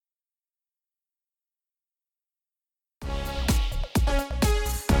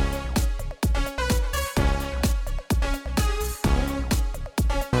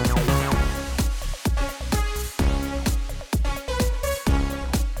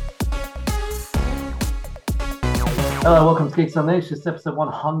Hello, welcome to Geeks Unleashed. This is episode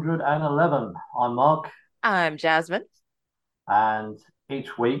 111. I'm Mark, I'm Jasmine. and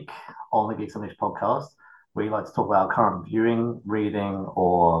each week on the Geeks Unleashed podcast, we like to talk about our current viewing, reading,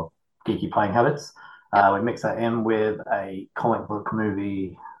 or geeky playing habits. Yep, We mix that in with a comic book,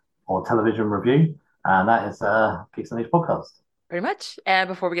 movie, or television review, and that is Geeks Unleashed podcast. pretty much. And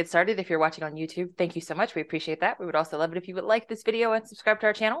before we get started, if you're watching on YouTube, thank you so much. We appreciate that. We would also love it if you would like this video and subscribe to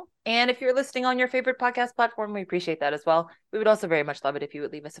our channel. And if you're listening on your favorite podcast platform, we appreciate that as well. We would also very much love it if you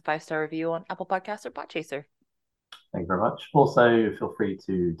would leave us a 5-star review on Apple Podcasts or Podchaser. Thank you very much. Also, feel free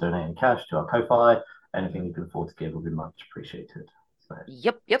to donate in cash to our Ko-Fi. Anything you can afford to give will be much appreciated. So,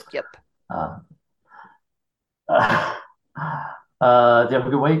 Yep, yep, yep. uh, do you have a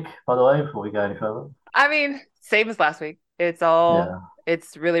good week, by the way, before we go any further? I mean, same as last week. Yeah,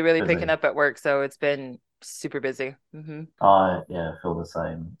 It's really, really picking busy. up at work. So it's been super busy. I feel the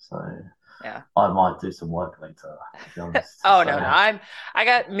same. So Yeah. I might do some work later, to be honest. Oh, no, no. So I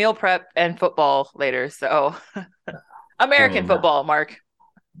got meal prep and football later. So bring American in football, Mark.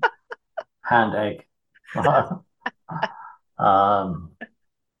 hand egg. um,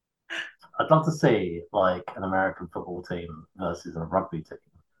 I'd love to see like an American football team versus a rugby team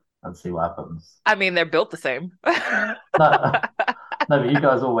and see what happens. I mean, they're built the same. No, no, but you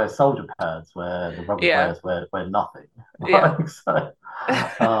guys all wear soldier pads where the rugby Yeah. players wear nothing. Yeah. Like, so,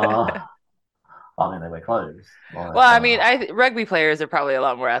 uh, I mean, they wear clothes. Like, Well, I mean, I rugby players are probably a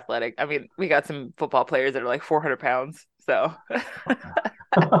lot more athletic. I mean, we got some football players that are like 400 pounds. So,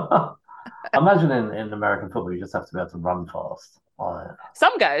 Imagine in American football, you just have to be able to run fast. Like,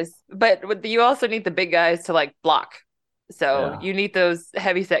 some guys, but you also need the big guys to like block. So, yeah, you need those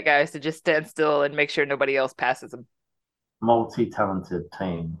heavy set guys to just stand still and make sure nobody else passes them. multi-talented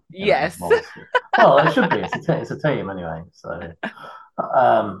team. You know, Yes. multi. Well, it should be. It's a team anyway. So,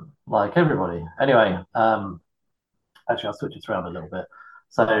 like everybody. Anyway, actually, I'll switch it around a little bit.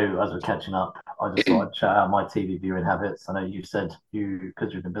 So, as we're catching up, I just thought I'd chat out my TV viewing habits. I know you said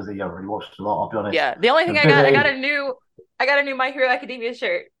because you've been busy, you haven't really watched a lot. I'll be honest, Yeah. The only thing been I got busy. a new My Hero Academia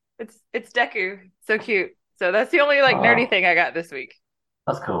shirt. It's Deku. So cute. So that's the only like nerdy Oh, thing I got this week.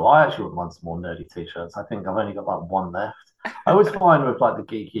 that's cool. I actually would want some more nerdy t-shirts. I think I've only got like one left. I always find with like the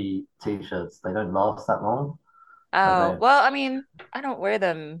geeky t-shirts, they don't last that long. Like Oh, they, well, I mean, I don't wear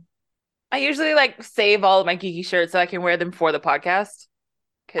them. I usually like save all of my geeky shirts so I can wear them for the podcast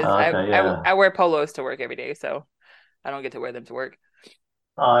because okay, yeah, I wear polos to work every day, so I don't get to wear them to work.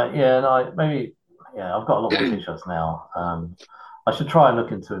 yeah, no, maybe, yeah. I've got a lot more t-shirts now. I should try and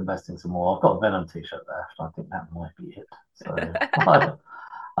look into investing some more. I've got a Venom t-shirt left. I think that might be it. So,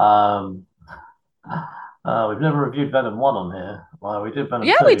 um, we've never reviewed Venom one on here. Well, we did Venom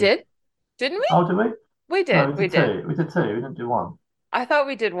Yeah, we two. did, didn't we? Oh, did we? We No, did, we we did did. two. We did two. We didn't do one. I thought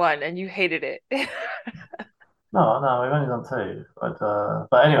we did one, and you hated it. No, no, we've only done two.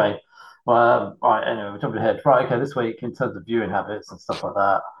 But anyway, well, right. Anyway, we're jumping ahead. Right, okay. This week, in terms of viewing habits and stuff like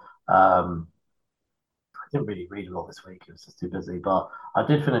that, I didn't really read a lot this week. It was just too busy. But I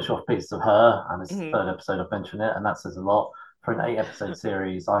did finish off Pieces of Her, and this is the Mhm. third episode I've mentioned it, and that says a lot for an eight-episode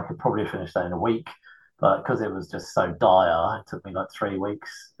series. I could probably finish that in a week, but because it was just so dire, it took me like 3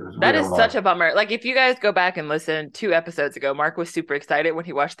 weeks. It was That real is such like, a bummer. Like, if you guys go back and listen 2 episodes ago, Mark was super excited when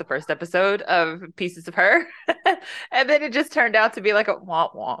he watched the first episode of Pieces of Her, and then it just turned out to be like a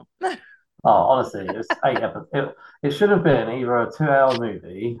womp womp. oh, honestly, it was 8 episodes. It should have been either a 2 hour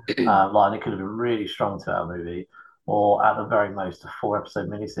movie, like it could have been a really strong 2 hour movie, or at the very most a 4 episode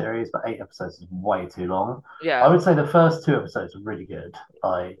miniseries. But 8 episodes is way too long. I Yeah, would say the first 2 episodes were really good.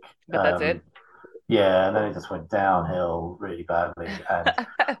 Like, but that's it. yeah, and then it just went downhill really badly. And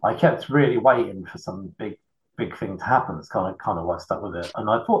I kept really waiting for some big thing to happen. That's kind of why I stuck with it. And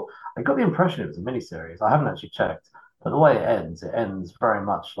I thought I got the impression it was a miniseries. I haven't actually checked, but the way it ends very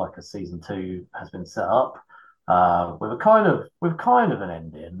much like a season two has been set up, with kind of an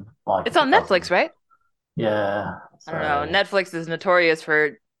ending, like It's if it on Netflix, doesn't. right? Yeah. I don't know. So Netflix is notorious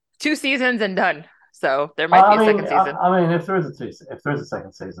for 2 seasons and done. So there might be I a mean, second I, season. I mean, if there is a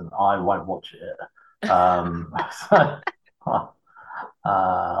second season, I won't watch it. So.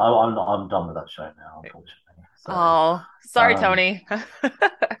 I'm done with that show now, unfortunately. So Oh, sorry, um, Tony.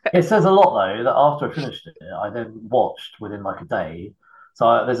 it says a lot though that after I finished it, I then watched within like a day.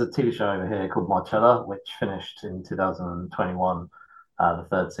 So there's a TV show over here called Marcella, which finished in 2021, the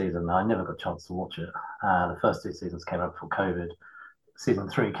third season. I never got a chance to watch it. The first two seasons came out before COVID. Season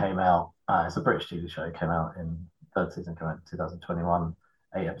three came out. It's a British TV show. It came out in third season came out in 2021,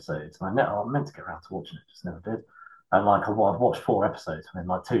 8 episodes. And I meant to get around to watching it, just never did. And like I've watched 4 episodes within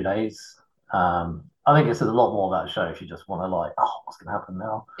like 2 days. I think it says a lot more about a show if you just want to like, oh, what's going to happen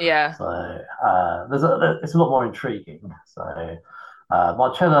now? Yeah. So it's a lot more intriguing. So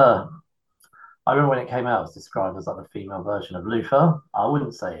Marcella, I remember when it came out, it was described as like the female version of Luther. I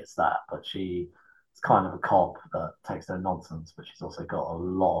wouldn't say it's that, but she's kind of a cop that takes no nonsense, but she's also got a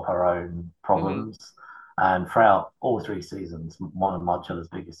lot of her own Hmm. problems. And throughout all 3 seasons, one of Marcella's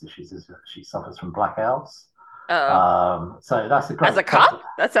biggest issues is that she suffers from blackouts. Oh, So that's a as a great cop? compliment.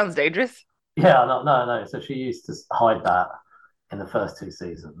 That sounds dangerous. Yeah, no, no, no. So she used to hide that in the first 2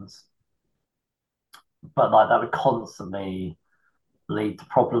 seasons, but like that would constantly lead to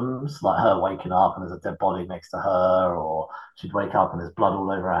problems, like her waking up and there's a dead body next to her, or she'd wake up and there's blood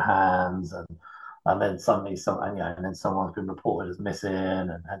all over her hands, and then suddenly and then someone's been reported as missing,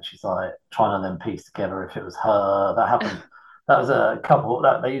 and she's like trying to then piece together if it was her. That happened. That was a couple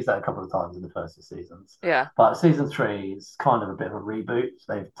that they used that a couple of times in the first 2 seasons. Yeah. But season three is kind of a bit of a reboot.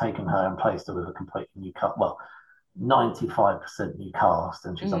 They've taken her and placed her with a completely new cut. Well, 95% new cast,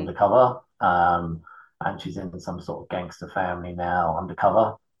 and she's Hmm. undercover. And she's in some sort of gangster family now,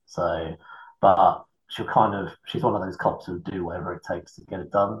 undercover. So, but she's one of those cops who do whatever it takes to get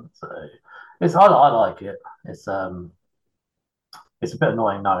it done. So, I like it. It's a bit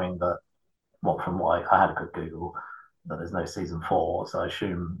annoying knowing that from what I had a good Google that there's no season four. So I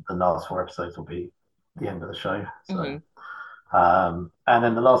assume the last 4 episodes will be the end of the show. So, Hmm. and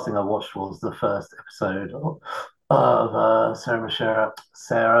then the last thing I watched was the first episode of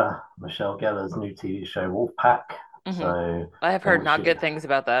Sarah Michelle Gellar's new TV show Wolfpack. Hmm. So, I have heard not good things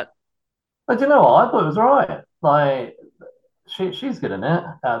about that. but you know what? I thought it was right. Like she's good in it.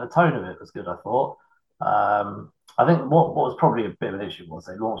 The tone of it was good. I thought. I think what was probably a bit of an issue was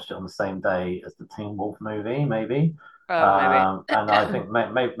they launched it on the same day as the Teen Wolf movie, maybe. Oh, maybe. And I think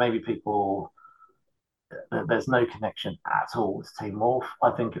maybe people there's no connection at all to Teen Wolf.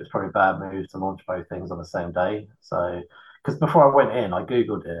 I think it was probably a bad move to launch both things on the same day. So, because before I went in, I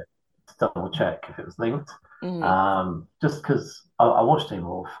googled it to double check if it was linked. Hmm. Just because I watched Teen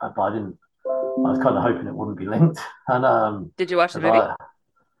Wolf, but I didn't. I was kind of hoping it wouldn't be linked, and Did you watch the because movie?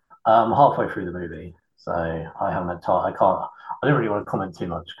 I'm halfway through the movie, so I haven't had time. I can't. I didn't really want to comment too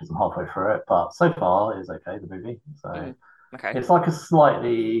much because I'm halfway through it, but so far it's okay. The movie, so Hmm. Okay. it's like a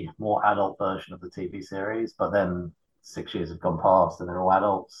slightly more adult version of the TV series, but then 6 years have gone past and they're all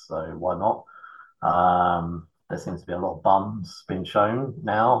adults, so why not? There seems to be a lot of bums being shown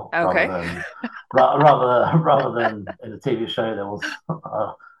now, Okay. rather than in the TV show there was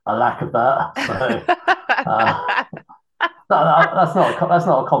a lack of that. So that's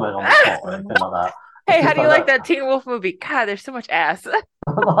not a comment on the plot or anything like that. It's Hey, how just do you like like that Teen Wolf movie? God, there's so much ass.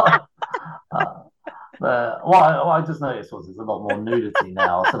 that. What I just noticed was there's a lot more nudity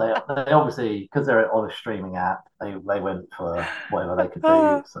now. So they obviously, because they're on a streaming app, they went for whatever they could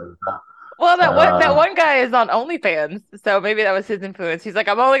do. So Well, so that one guy is on OnlyFans, so maybe that was his influence. He's like,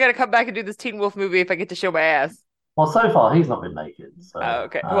 I'm only gonna come back and do this Teen Wolf movie if I get to show my ass. well, so far he's not been naked. So Oh,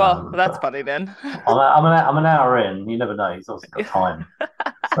 okay. Well, that's funny then. I'm an hour in. You never know. He's also got time.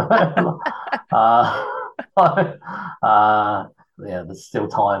 So yeah, there's still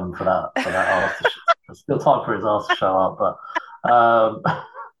time for that ass there's still time for his ass to show up. But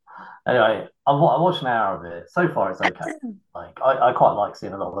anyway, I watched an hour of it. So far, it's okay. Like I quite like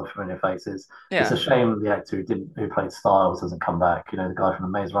seeing a lot of the familiar faces. It's Yeah. a shame the actor who played Styles doesn't come back. You know, the guy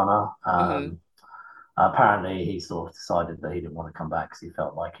from The Maze Runner. Hmm. Apparently, he sort of decided that he didn't want to come back because he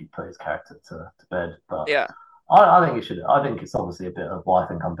felt like he'd put his character to bed. But Yeah. I think he should. I think it's obviously a bit of why I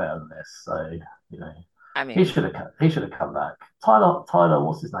think I'm better than this. So you know, I mean, he should have come back. Tyler,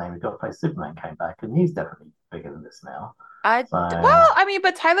 what's his name? Who got to play Superman came back, and he's definitely bigger than this now. So I mean,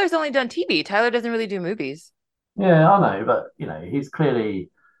 but Tyler's only done TV. Tyler doesn't really do movies. yeah, I know, but he's clearly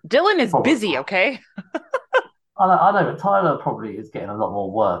Dylan is probably. busy, okay? I know, but Tyler probably is getting a lot more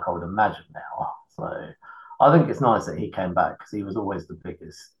work, I would imagine now. So I think it's nice that he came back because he was always the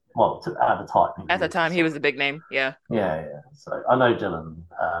biggest. Well, at the time, he was At the always the time, he sort was of the big name. Yeah. yeah. So I know Dylan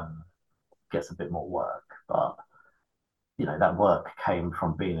gets a bit more work, but that work came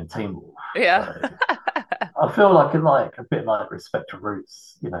from being in Teen Wolf. Yeah. So I feel like a bit like Respect to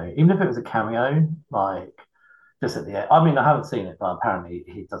Roots. Even if it was a cameo, like just at the end. I mean, I haven't seen it, but apparently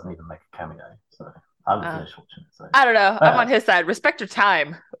he doesn't even make a cameo. So I haven't Uh, finished watching it. So I don't know. I'm on uh, his side. Respect your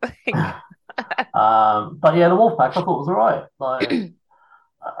time. but yeah, the Wolfpack I thought was all right. Like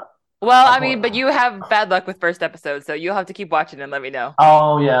Well, I I mean, but thought, you have bad luck with first episodes, so you'll have to keep watching and let me know.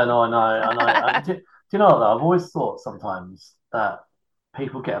 oh yeah, no, I know. Do you know what though? I've always thought sometimes that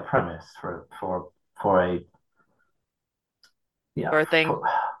people get a premise for a yeah For a thing.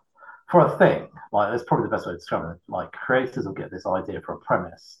 for a thing. Like that's probably the best way to describe it. Like creators will get this idea for a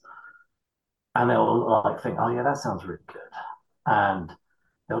premise, and they'll like think, oh yeah, that sounds really good, and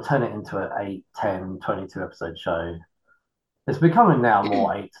they'll turn it into an 8, 10, 22 episode show. It's becoming now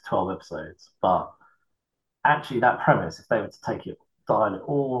more 8 to 12 episodes, but actually that premise, if they were to take it, dial it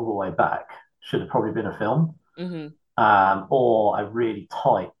all the way back, should have probably been a film, Hmm. or a really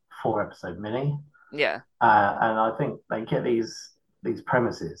tight 4 episode mini. Yeah. And I think they get these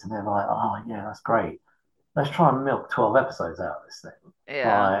premises and they're like, oh yeah, that's great. Let's try and milk 12 episodes out of this thing. Yeah.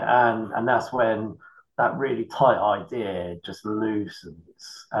 Right. And that's when that really tight idea just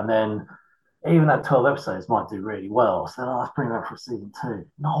loosens. And then even that 12 episodes might do really well. So let's bring that for season two.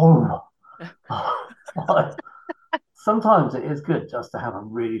 No. Like, sometimes it is good just to have a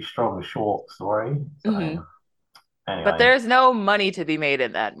really strong short story. So Hmm. But anyway, there's no money to be made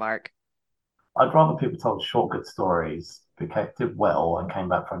in that, Mark. I'd rather people told short good stories, did well and came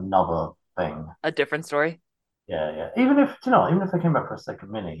back for another thing. A different story. Yeah, yeah. Even if you know, even if they came back for a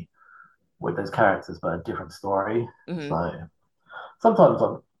second mini with those characters but a different story. Hmm. So sometimes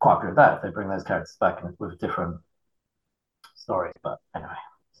I'm quite good with that if they bring those characters back with a different story. But anyway,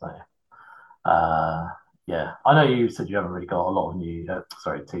 so uh yeah. I know you said you haven't really got a lot of new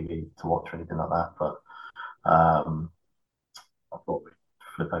TV to watch or anything like that, but I thought we'd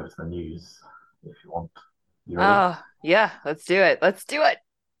flip over to the news if you want. You ready? Oh, yeah, let's do it. Let's do it.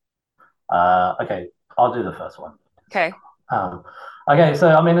 Okay, I'll do the first one. Okay. Um, okay, so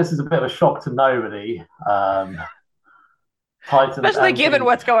I mean, this is a bit of a shock to nobody. Titans Especially and given Doom,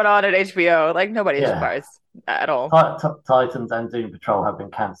 what's going on at HBO. Like nobody's yeah, surprised at all. Titans and Doom Patrol have been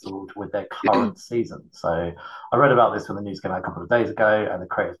cancelled with their current season. So I read about this when the news came out a couple of days ago, and the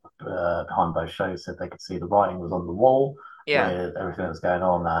creators behind both shows said they could see the writing was on the wall Yeah. with everything that was going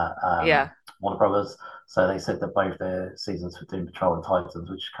on at Yeah. Warner Brothers. So they said that both their seasons for Doom Patrol and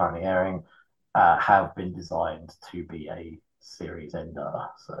Titans, which is currently airing, have been designed to be a series ender.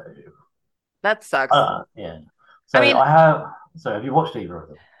 So That sucks. yeah. I So mean, I have. So have you watched either of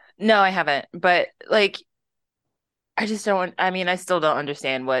them? no, I haven't. But like I just don't I mean, I still don't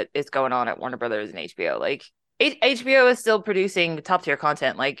understand what is going on at Warner Brothers and HBO. Like HBO is still producing top tier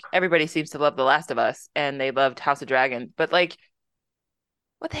content. Like everybody seems to love The Last of Us and they loved House of Dragon. But like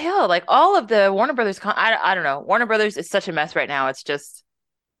what the hell? Like all of the Warner Brothers I don't know. Warner Brothers is such a mess right now. It's just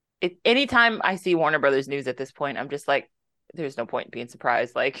anytime I see Warner Brothers news at this point, I'm just like, there's no point in being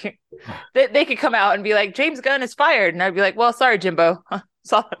surprised. Like they could come out and be like, James Gunn is fired, and I'd be like, well, sorry, Jimbo,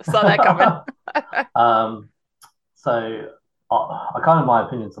 saw that coming. um, so I kind of my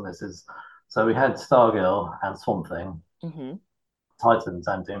opinions on this is so we had Stargirl and Swamp Thing, Hmm. Titans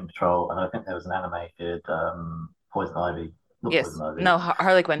and Doom Patrol, and I think there was an animated Poison Ivy, not Yes, Poison Ivy, no,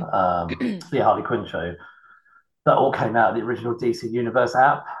 Harley Quinn. the Harley Quinn show that all came out of the original DC Universe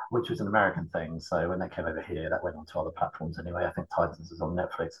app, which was an American thing. So when they came over here, that went onto other platforms anyway. I think Titans is on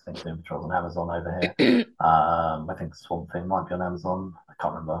Netflix. I think Doom Patrol's on Amazon over here. I think Swamp Thing might be on Amazon. I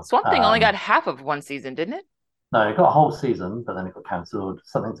can't remember. Swamp Thing only got half of one season, didn't it? No, it got a whole season, but then it got cancelled.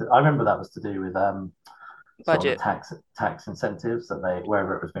 I remember that was to do with sort of the Budget. tax incentives that they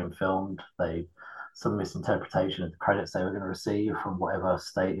wherever it was being filmed, they some misinterpretation of the credits they were going to receive from whatever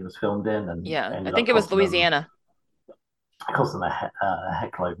state it was filmed in, and Yeah, I ended up think it was costing them Louisiana. a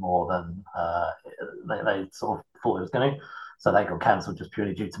heck load more than they sort of thought it was going to. So they got cancelled just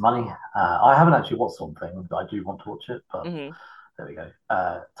purely due to money. I haven't actually watched something, but I do want to watch it. But Hmm. there we go.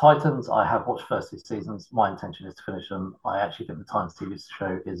 Titans, I have watched first 2 seasons. My intention is to finish them. I actually think the Titans TV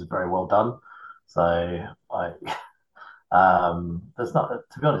show is very well done. So I, there's not,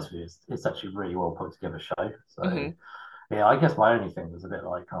 to be honest with you, it's actually really well put together show. So Hmm. yeah, I guess my only thing was a bit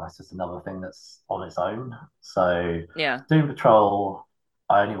like, oh, it's just another thing that's on its own. So Yeah. Doom Patrol,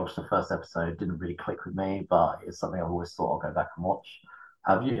 I only watched the first episode, didn't really click with me, but it's something I've always thought I'll go back and watch.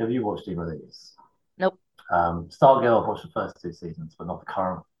 Have you watched either of these? Nope. Stargirl, I've watched the first 2 seasons, but not the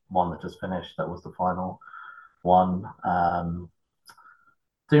current one that just finished. That was the final one.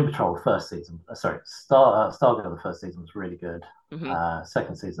 Doom Patrol, the first season. Sorry, Stargirl, the first season was really good. Hmm.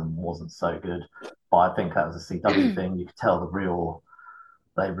 Second season wasn't so good, but I think that was a CW thing. You could tell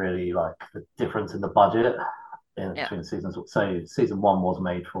they really like the difference in the budget in Yeah. between the seasons. So season one was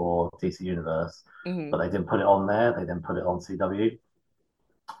made for DC Universe, Hmm. but they didn't put it on there. They then put it on CW.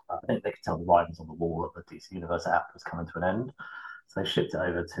 I think they could tell the writings on the wall that the DC Universe app was coming to an end. So they shipped it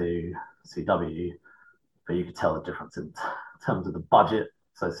over to CW, but you could tell the difference in terms of the budget.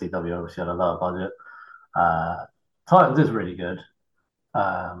 So CW obviously had a lower budget. Uh, Titans is really good,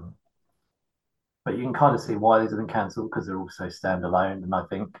 um, but you can kind of see why these have been cancelled because they're also standalone. And I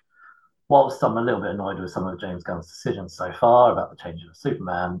think, whilst I'm a little bit annoyed with some of James Gunn's decisions so far about the change of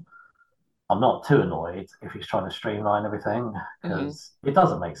Superman, I'm not too annoyed if he's trying to streamline everything Hmm. because it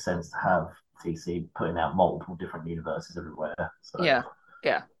doesn't make sense to have DC putting out multiple different universes everywhere. So Yeah.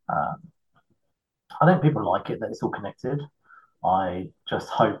 Yeah. um, I think people like it that it's all connected. I just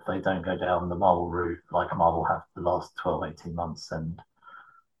hope they don't go down the Marvel route like Marvel have the last 12, 18 months and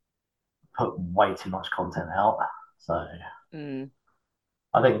put way too much content out. So Mm.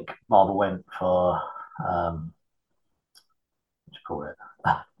 I think Marvel went for what do you call it?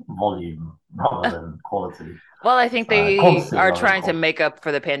 Volume rather than quality. Well, I think they Quantity are rather than trying to quality. make up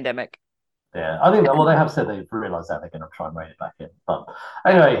for the pandemic. Yeah, I think that, well, they have said they've realised that they're going to try and rein it back in. But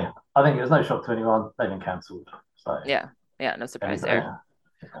anyway, I think it was no shock to anyone. They've been cancelled. So, Yeah. Yeah. No surprise there.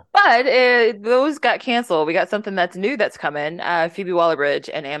 yeah. But those got canceled. We got something that's new that's coming. Phoebe Waller-Bridge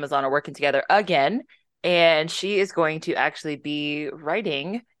and Amazon are working together again, and she is going to actually be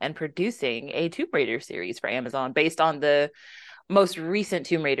writing and producing a Tomb Raider series for Amazon based on the most recent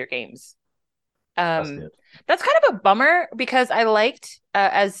Tomb Raider games. That's good. That's kind of a bummer because I liked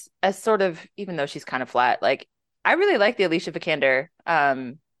as sort of, even though she's kind of flat, like I really like the Alicia Vikander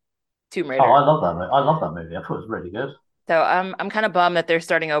Tomb Oh, Raider. I love that movie. I love that movie. I thought it was really good. So I'm kind of bummed that they're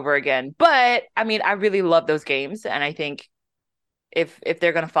starting over again. But I mean, I really love those games, and I think if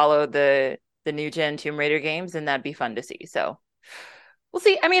they're gonna follow the new gen Tomb Raider games, then that'd be fun to see. So we'll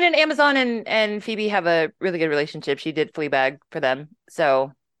see. I mean, and Amazon and Phoebe have a really good relationship. She did Fleabag for them,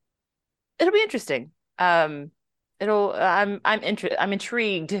 so it'll be interesting. It'll I'm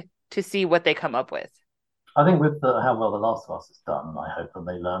intrigued to see what they come up with. I think with how well The Last of Us has done, I hope that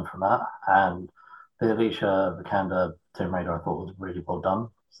they learn from that. And the Alicia Vikander Tomb Raider, I thought was really well done.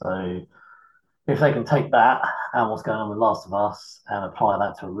 So if they can take that and what's going on with Last of Us and apply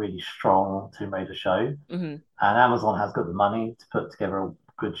that to a really strong Tomb Raider show, Mm-hmm. and Amazon has got the money to put together a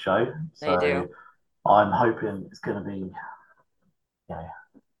good show, They so do. I'm hoping it's going to be, know,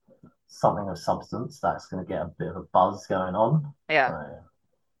 something of substance that's going to get a bit of a buzz going on. Yeah. So,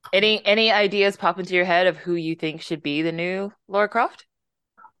 Any ideas pop into your head of who you think should be the new Laura Croft?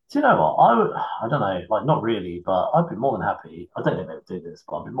 do you know what? I don't know, like not really, but I'd be more than happy. I don't think they would do this,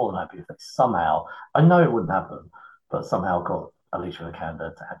 but I'd be more than happy if they somehow, I know it wouldn't happen, but somehow got Alicia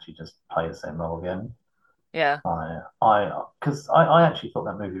Vikander to actually just play the same role again. Yeah. Because I actually thought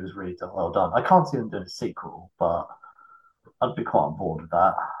that movie was really well done. I can't see them doing a sequel, but I'd be quite on board with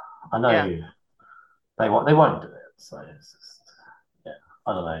that. I Yeah. know they won't do it, so it's just, yeah,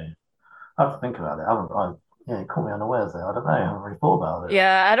 I don't know. I have to think about it. Yeah, it caught me unawares there. I don't know. I haven't really thought about it.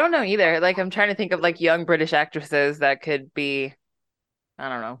 Yeah, I don't know either. Like I'm trying to think of like young British actresses that could be, I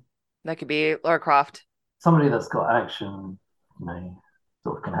don't know, that could be Laura Croft. Somebody that's got action,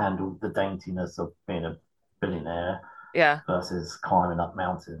 sort of can handle the daintiness of being a billionaire Yeah. versus climbing up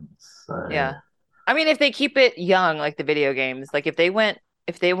mountains. So Yeah. I mean, if they keep it young, like the video games, like if they went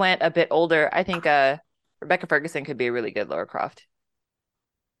a bit older, I think Rebecca Ferguson could be a really good Laura Croft.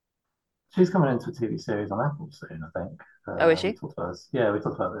 she's coming into a TV series on Apple soon, I think. Oh, is We she? talked about this. Yeah, we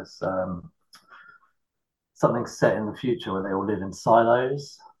talked about this. Something set in the future where they all live in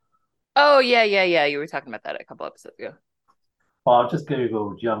silos. Oh, yeah, yeah, yeah. You were talking about that a couple episodes ago. Well, I've just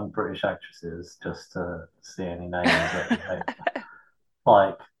Googled young British actresses just to see any names that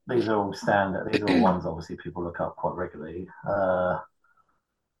like these are all standard. These are all ones obviously people look up quite regularly.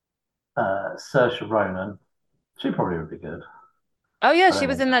 Saoirse Ronan, she probably would be good. Oh, yeah, I she don't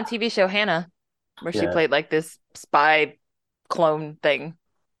was think. in that TV show Hannah, where she Yeah, played like this spy clone thing.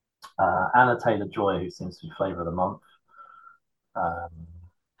 Anna Taylor Joy, who seems to be flavor of the month. Um,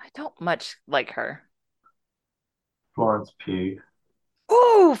 I don't much like her. Florence Pugh,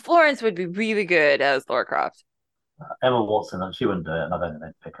 Oh, Florence would be really good as Laura Croft. Emma Watson, and she wouldn't do it, and I don't think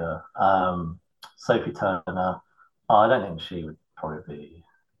they'd pick her. Sophie Turner, I don't think she would probably be.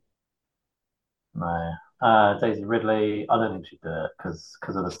 No. Daisy Ridley, I don't think she'd do it because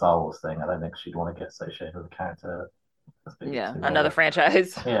of the Star Wars thing. I don't think she'd want to get associated with a character that's big Yeah, Tomb another Raider.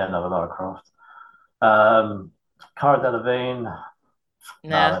 franchise. Yeah, another Lara Croft. Um, Cara Delevingne,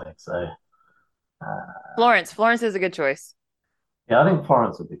 no, I Nah. don't think so. Florence. Florence is a good choice. Yeah, I think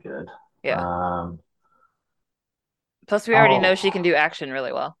Florence would be good. Yeah. Um, Plus, we already know oh, she can do action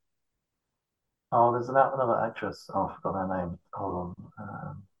really well. there's another actress. Oh, I forgot her name. Hold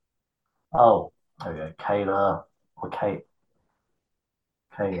on. Oh, there we go. Kayla or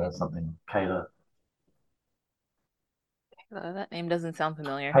Kayla something. That name doesn't sound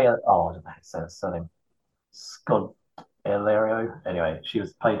familiar. Oh, I don't know how to say her surname. Scott Ilario. Anyway, she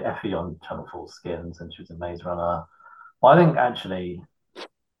was played Effie on Channel 4 Skins, and she was a Maze Runner. Well, I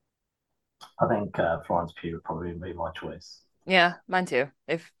think Florence Pugh would probably be my choice. Yeah, mine too.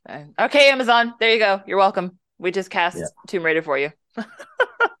 If okay, Amazon, there you go. You're welcome. We just Yeah, cast Tomb Raider for you.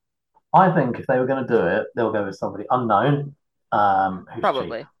 I think if they were going to do it, they'll go with somebody unknown, who's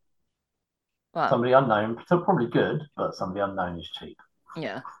cheap. Probably. Wow. Somebody unknown, so probably good, but somebody unknown is cheap.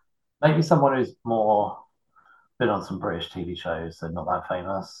 Yeah. Maybe someone who's more been on some British TV shows and not that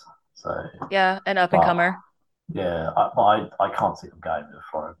famous. So, Yeah. An up and but comer. yeah, but I can't see them going with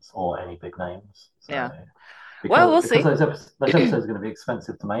Florence or any big names. So Yeah. Well, because we'll because see. those episodes are going to be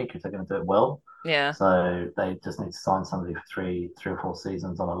expensive to make if they're going to do it well. Yeah. So they just need to sign somebody for three or four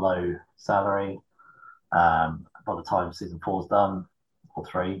seasons on a low salary. By the time season four's done, or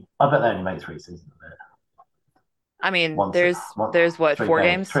three, I bet they only make three seasons of it. I mean, One, one, there's what, three four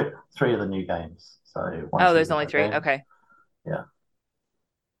games, games? three of the new games. So one Oh, there's season only per three. game. Okay. Yeah.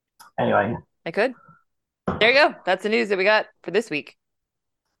 Anyway, I could. There you go. That's the news that we got for this week.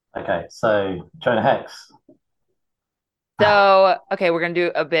 okay. So Jonah Hex. So, okay, we're gonna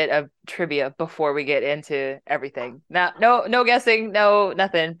do a bit of trivia before we get into everything. Now, no guessing, no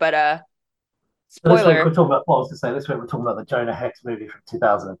nothing, but So this week we're spoiler. talking about. What I was to say. This week we're talking about the Jonah Hex movie from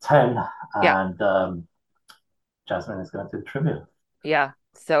 2010, Yeah, and Jasmine is going to do the trivia. yeah.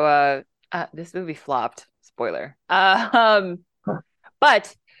 So, this movie flopped. Spoiler.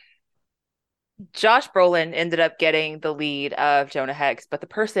 But Josh Brolin ended up getting the lead of Jonah Hex, but the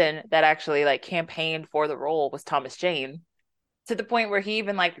person that actually like campaigned for the role was Thomas Jane, to the point where he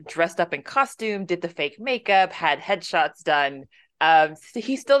even like dressed up in costume, did the fake makeup, had headshots done. So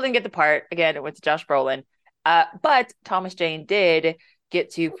he still didn't get the part. Again, it went to Josh Brolin. But Thomas Jane did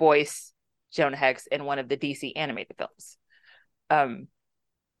get to voice Jonah Hex in one of the DC animated films. Um,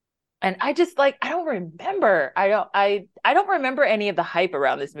 and I just like I don't remember. I don't remember any of the hype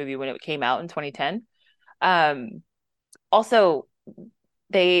around this movie when it came out in 2010. Um, Also,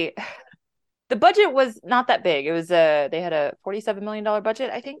 they the budget was not that big. It was they had a $47 million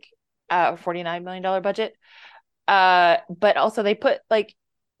budget, I think, $49 million budget. But also they put like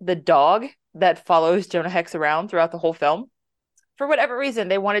the dog that follows Jonah Hex around throughout the whole film. For whatever reason,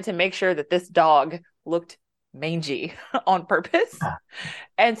 they wanted to make sure that this dog looked mangy on purpose.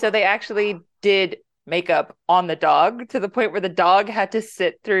 And so they actually did makeup on the dog to the point where the dog had to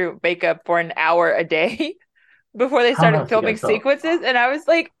sit through makeup for an hour a day before they How on started earth do you filming get a dog? sequences. And I was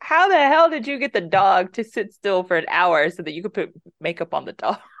like, how the hell did you get the dog to sit still for an hour so that you could put makeup on the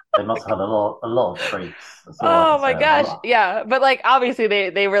dog? They must have had a lot of treats. That's all I Oh can my say. gosh. Yeah. But like obviously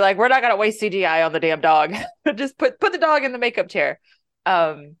they were like, we're not gonna waste CGI on the damn dog. Just put the dog in the makeup chair.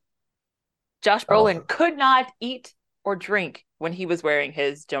 Um Josh Brolin Awesome. could not eat or drink when he was wearing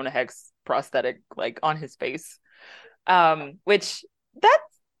his Jonah Hex prosthetic like on his face. Which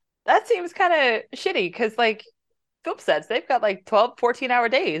that seems kind of shitty because like film sets, they've got like 12, 14-hour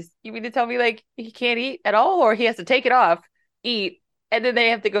days. You mean to tell me like he can't eat at all, or he has to take it off, eat, and then they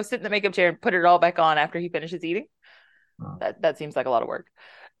have to go sit in the makeup chair and put it all back on after he finishes eating? Hmm. That seems like a lot of work.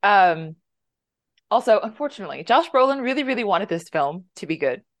 Um, Also, unfortunately, Josh Brolin really, really wanted this film to be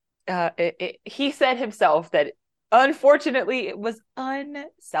good. He said himself that unfortunately it was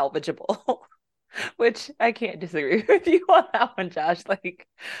unsalvageable, which I can't disagree with you on that one, Josh. Like,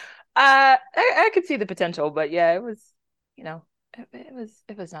 I could see the potential, but yeah, it was, you know,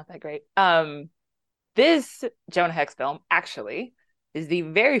 it was not that great. This Jonah Hex film actually is the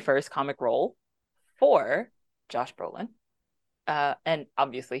very first comic role for Josh Brolin. And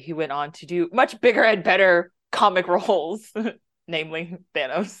obviously he went on to do much bigger and better comic roles, namely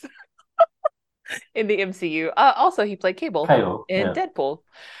Thanos in the MCU. Also, he played Cable Cable, in yeah. Deadpool.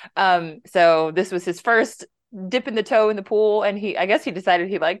 So this was his first dipping the toe in the pool, and I guess he decided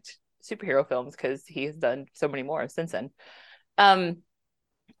he liked superhero films because he has done so many more since then. Um,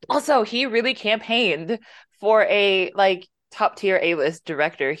 Also, he really campaigned for a like top tier A-list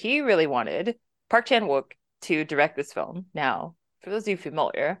director. He really wanted Park Chan-wook to direct this film. Now, for those of you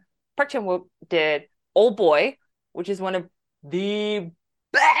familiar, Park Chan-wook did Old Boy, which is one of the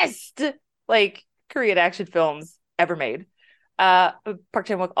best like Korean action films ever made. Park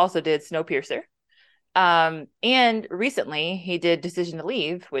Chan-wook also did Snowpiercer. And recently he did Decision to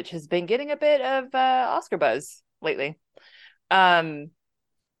Leave, which has been getting a bit of Oscar buzz lately. Um,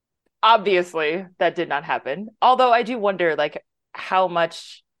 Obviously that did not happen. Although I do wonder like how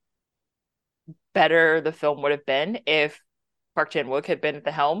much better the film would have been if Park Chan-wook had been at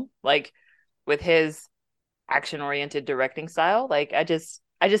the helm, like with his action-oriented directing style. Like I just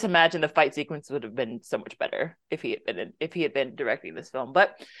imagine the fight sequence would have been so much better if he had been directing this film.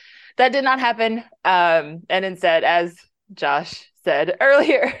 But that did not happen. And instead, as Josh said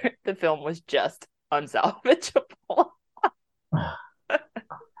earlier, the film was just unsalvageable.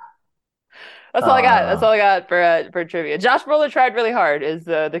 That's all I got. That's Uh, all I got for trivia. Josh Brolin tried really hard, is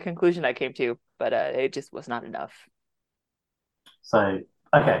the conclusion I came to, but it just was not enough. so,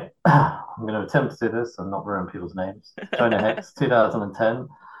 okay, I'm going to attempt to do this and not ruin people's names. Jonah Hex, 2010.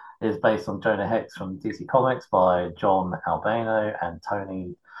 is based on Jonah Hex from DC Comics by John Albano and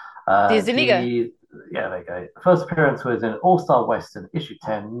Tony Zuniga. G. Yeah, there you go. First appearance was in All Star Western issue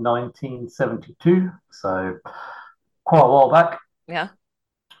 10, 1972. So quite a while back. Yeah.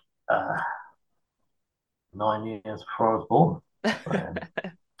 Uh, 9 years before I was born. So,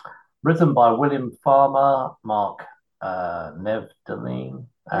 written by William Farmer, Mark Neville Neveldine.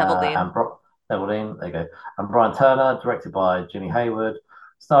 and Neville, there you go, and Brian Turner, directed by Jimmy Hayward,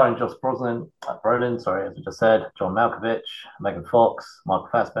 starring Josh Brolin, sorry, as we just said, John Malkovich, Megan Fox, Michael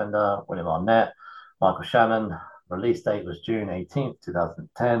Fassbender, William Arnett, Michael Shannon. Release date was June 18th,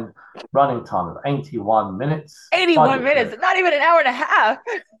 2010. Running time of 81 minutes. 81 minutes, not even an hour and a half.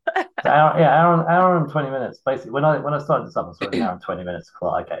 Hour and 20 minutes. Basically, when I started this up, I saw an hour and 20 minutes. I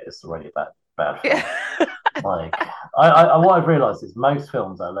thought, okay, this is already a bad film. Yeah. Like, what I've realized is most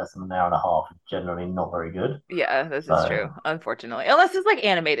films that are less than an hour and a half are generally not very good. Yeah, this is true, unfortunately. Unless it's like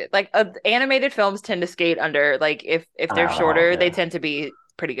animated. Like animated films tend to skate under, like if they're shorter, they tend to be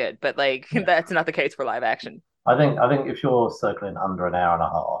pretty good. But like that's not the case for live action. I think if you're circling under an hour and a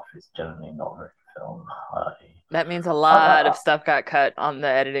half, it's generally not a very good film. That means a lot of stuff got cut on the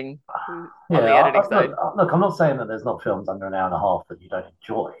editing. Side. Look, I'm not saying that there's not films under an hour and a half that you don't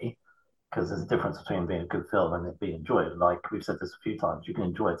enjoy, because there's a difference between being a good film and it being enjoyed. Like we've said this a few times, you can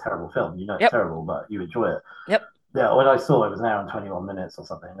enjoy a terrible film. You know it's terrible, but you enjoy it. Yep. Yeah, when I saw it was an hour and 21 minutes or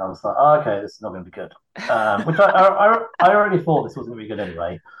something, I was like, oh, okay, this is not going to be good. Which I already thought this wasn't going to be good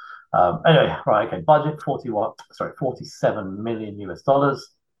anyway. Anyway, right, okay. Budget 47 million US dollars.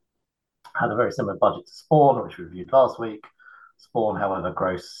 Had a very similar budget to Spawn, which we reviewed last week. Spawn, however,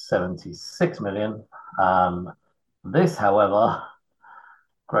 grossed 76 million. This, however,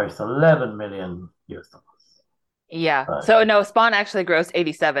 grossed 11 million US dollars. Yeah. So no, Spawn actually grossed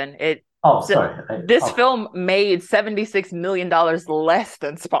 87. Sorry. This film made $76 million less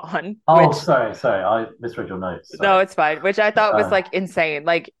than Spawn. Sorry. I misread your notes. Sorry. No, it's fine. Which I thought was like insane.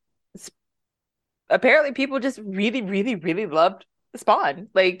 Like, apparently, people just really, really, really loved Spawn.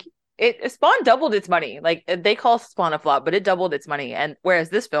 Like, Spawn doubled its money. Like, they call Spawn a flop, but it doubled its money. And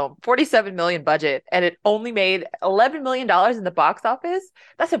whereas this film, 47 million budget, and it only made $11 million in the box office.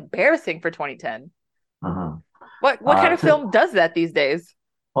 That's embarrassing for 2010. Mm-hmm. What kind of film does that these days?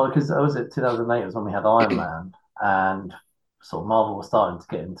 Well, because was it 2008 was when we had Iron Man, and sort of Marvel was starting to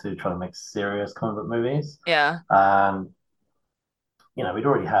get into trying to make serious comic book movies. Yeah. We'd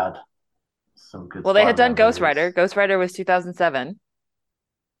already had some good. Well, they had done Ghost Rider. Ghost Rider was 2007.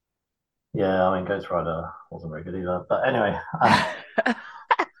 Yeah, I mean, Ghost Rider wasn't very good either. But anyway, I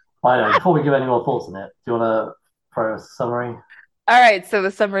know. Before we give any more thoughts on it, do you want to throw a summary? All right. So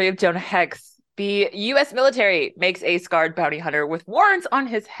the summary of Jonah Hex. The U.S. military makes a scarred bounty hunter with warrants on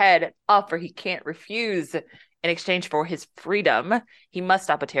his head offer he can't refuse. In exchange for his freedom, he must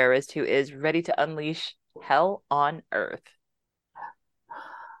stop a terrorist who is ready to unleash hell on Earth.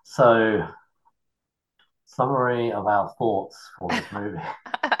 So, summary of our thoughts for this movie.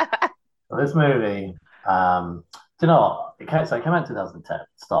 This movie, do you know what? It came out in 2010 to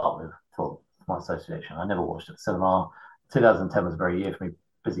start with for my association. I never watched it at cinema. 2010 was a very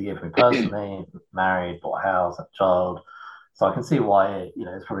busy year for me personally. Married, bought a house, had a child. So I can see why,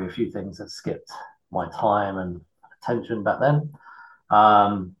 there's probably a few things that skipped my time and attention back then.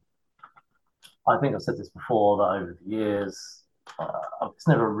 I think I've said this before, that over the years, it's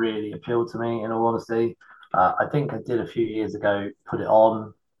never really appealed to me, in all honesty. I think I did a few years ago, put it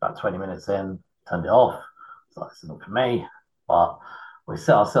on, about 20 minutes in, turned it off. So this is not for me. But we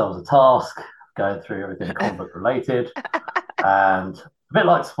set ourselves a task, going through everything comic book related. And a bit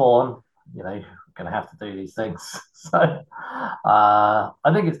like Spawn, you're going to have to do these things. So I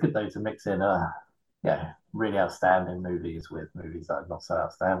think it's good, though, to mix in really outstanding movies with movies that are not so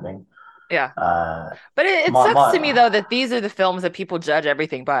outstanding. Yeah. But it sucks to me, though, that these are the films that people judge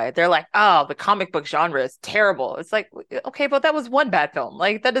everything by. They're like, oh, the comic book genre is terrible. It's like, okay, but that was one bad film.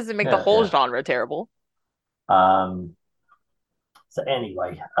 Like, that doesn't make the whole genre terrible. So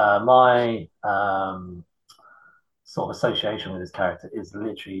anyway, my sort of association with this character is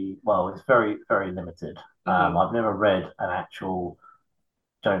literally, it's very, very limited. I've never read an actual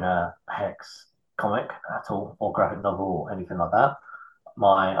Jonah Hex comic at all, or graphic novel, or anything like that.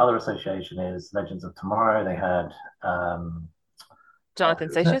 My other association is Legends of Tomorrow. They had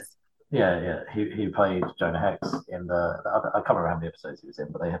Jonathan Sachs. Yeah. He played Jonah Hex in I can't remember how many episodes he was in,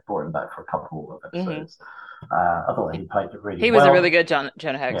 but they had brought him back for a couple of episodes. I thought he played it really well. He was a really good Jonah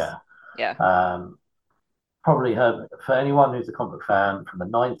Hex. Yeah. Probably heard, for anyone who's a comic book fan from the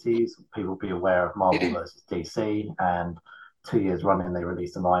 90s, people will be aware of Marvel versus DC, and 2 years running they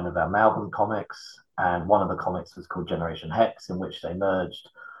released a line of Amalgam comics, and one of the comics was called Generation Hex, in which they merged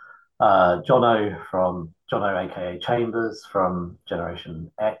Jono, aka Chambers from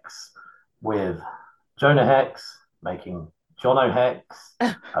Generation X, with Jonah Hex making Jono Hex,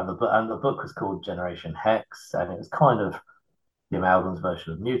 and the book was called Generation Hex, and it was kind of the Amalgam's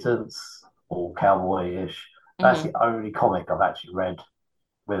version of mutants, all cowboy-ish. That's Mhm. the only comic I've actually read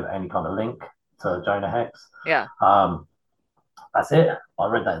with any kind of link to Jonah Hex. Yeah. Um, that's it. I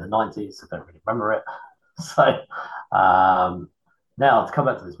read that in the 90s. I don't really remember it. So um, now to come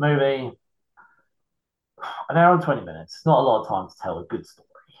back to this movie, an hour and 20 minutes, not a lot of time to tell a good story.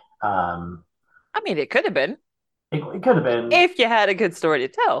 Um, I mean, it could have been it could have been, if you had a good story to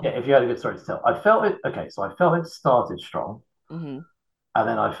tell. yeah, if you had a good story to tell. I felt it, okay, so I felt it started strong, Hmm. and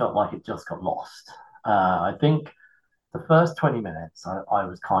then I felt like it just got lost. I think the first 20 minutes, I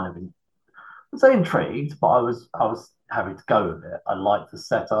was kind of, I'd say intrigued, but I was having to go with it. I liked the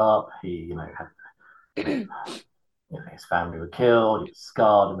setup. He, had, you know, his family were killed. He was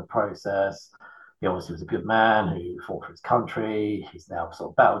scarred in the process. He obviously was a good man who fought for his country. He's now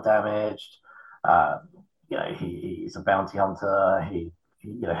sort of battle damaged. Um, he's a bounty hunter.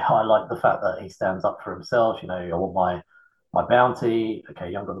 I like the fact that he stands up for himself. I want my bounty. Okay,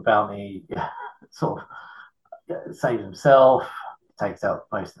 you haven't got the bounty. Yeah, sort of saves himself, takes out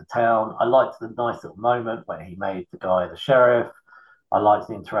most of the town. I liked the nice little moment where he made the guy the sheriff. I liked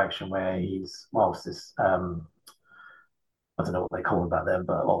the interaction where whilst this I don't know what they call him back then,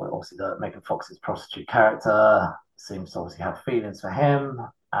 but obviously the Megan Fox's prostitute character seems to obviously have feelings for him,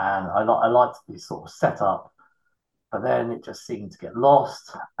 and I liked the sort of setup, but then it just seemed to get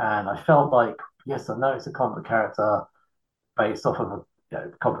lost, and I felt like yes, I know it's a comic character based off of a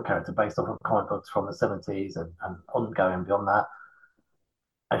comic character based off of comic books from the 70s and ongoing beyond that.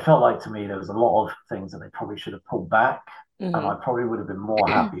 I felt like to me there was a lot of things that they probably should have pulled back, and Hmm. I probably would have been more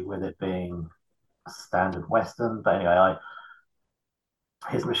happy with it being a standard western. But anyway, I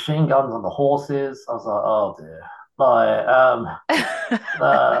his machine guns on the horses. I was like, oh dear. Like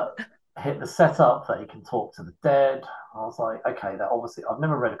the hit the setup that he can talk to the dead. I was like, okay, that obviously I've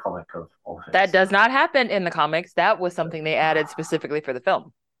never read a comic of That his. does not happen in the comics. That was something they added specifically for the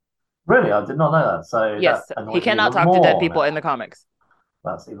film. Really, I did not know that. So that Yes, he annoys me cannot even talk to dead more people in now. the comics.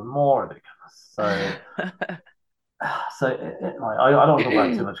 That's even more ridiculous. So like, I don't want to talk about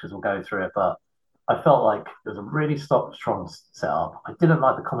it too much because we'll go through it, but I felt like it was a really strong setup. I didn't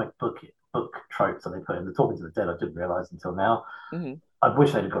like the book tropes that they put in. The talking to the dead, I didn't realize until now. Hmm. I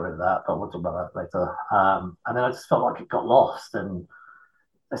wish they'd got rid of that, but we'll talk about that later. And then I just felt like it got lost, and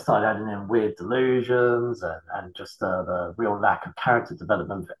they started adding in weird delusions and just the real lack of character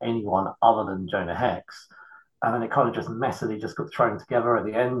development for anyone other than Jonah Hex. And then it kind of just messily just got thrown together at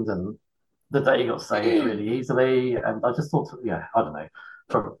the end, and the day got saved really easily. And I just thought, I don't know,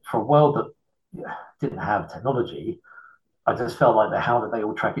 for a world that didn't have technology, I just felt like how did they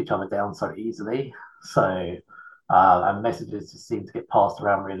all track each other down so easily? So, and messages just seemed to get passed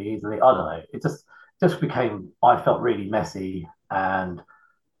around really easily. I don't know. It just became. I felt really messy, and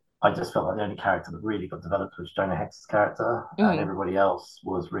I just felt like the only character that really got developed was Jonah Hex's character, and Hmm. everybody else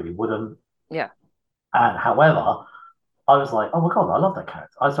was really wooden. Yeah. And however, I was like, oh my god, I love that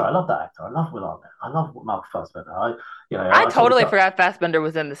character. I'm sorry, I love that actor. I love Will Arnett. I love Mark Fassbender. I I thought totally forgot Fassbender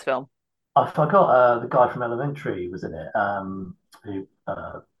was in this film. I forgot the guy from Elementary was in it. Who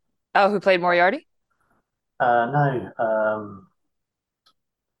Oh, who played Moriarty? no,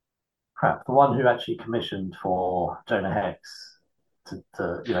 crap, the one who actually commissioned for Jonah Hex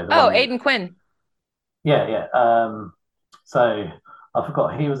the Oh, one who, Aidan Quinn. yeah, yeah. So I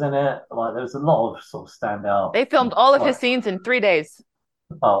forgot he was in it. Like there was a lot of sort of standout. They filmed all of his Like, scenes in 3 days.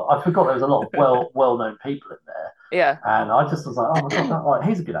 well, I forgot there was a lot of well known people in there, Yeah. and I just was like, oh my god, like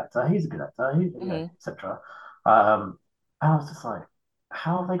he's a good actor. He's a good actor. Hmm. Etc. And I was just like,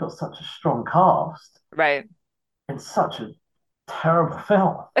 how have they got such a strong cast Right. in such a terrible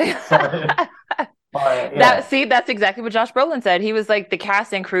film? So, That yeah. see, that's exactly what Josh Brolin said. He was like, the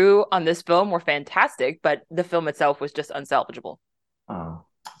cast and crew on this film were fantastic, but the film itself was just unsalvageable. Mm.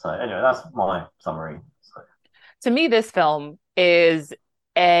 So anyway, that's my summary. So, To me, this film is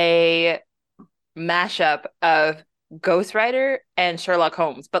a mashup of Ghost Rider and Sherlock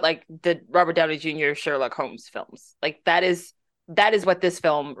Holmes, but like the Robert Downey Jr. Sherlock Holmes films. Like that is what this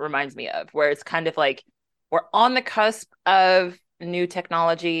film reminds me of, where it's kind of like we're on the cusp of new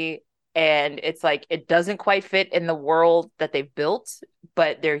technology and it's like it doesn't quite fit in the world that they've built,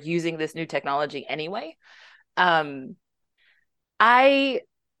 but they're using this new technology anyway. Um I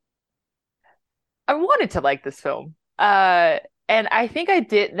I wanted to like this film. And I think I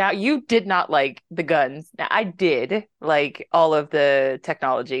did. Now, you did not like the guns. Now, I did like all of the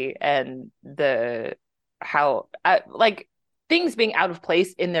technology and the how I like things being out of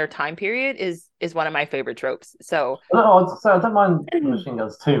place in their time period is one of my favorite tropes. So I don't mind machine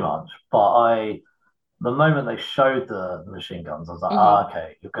guns too much, but the moment they showed the machine guns, I was like, mhm,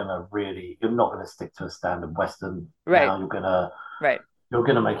 okay, you're not gonna stick to a standard Western right, now. right, You're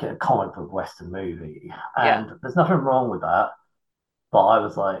gonna make it a comic book Western movie, yeah, and there's nothing wrong with that. But I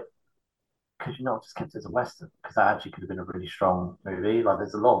was like, could you not just kept it as a Western? Because that actually could have been a really strong movie. Like,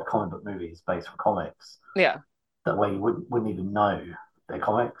 there's a lot of comic book movies based on comics yeah. that way you wouldn't even know they're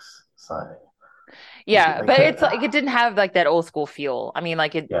comics. So Yeah, they but could, it's like it didn't have like that old school feel. I mean,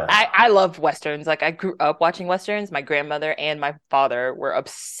 like it yeah. I loved Westerns. Like I grew up watching Westerns. My grandmother and my father were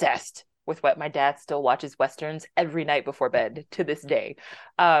obsessed with what my dad still watches Westerns every night before bed to this day.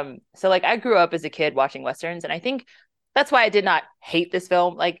 So like I grew up as a kid watching Westerns, and I think that's why I did not hate this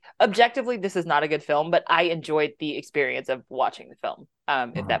film. Like objectively, this is not a good film, but I enjoyed the experience of watching the film,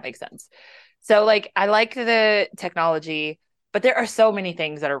 if that Mhm. makes sense. So like I like the technology, but there are so many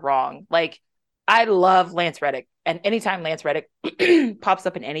things that are wrong. Like I love Lance Reddick, and anytime Lance Reddick pops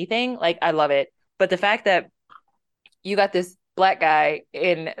up in anything, like I love it. But the fact that you got this black guy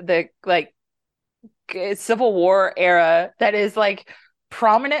in the like Civil War era that is like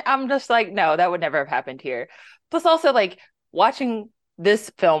prominent, I'm just like, no, that would never have happened here. Plus, also like watching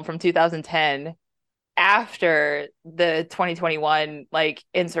this film from 2010 after the 2021 like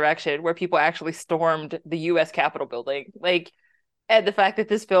insurrection where people actually stormed the US Capitol building, like, and the fact that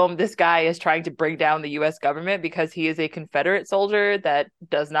this guy is trying to bring down the US government because he is a Confederate soldier that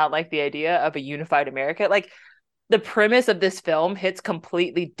does not like the idea of a unified America. Like the premise of this film hits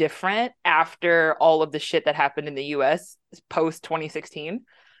completely different after all of the shit that happened in the US post 2016.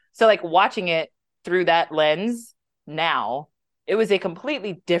 So like watching it through that lens now, it was a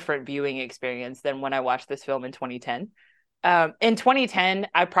completely different viewing experience than when I watched this film in 2010. In 2010,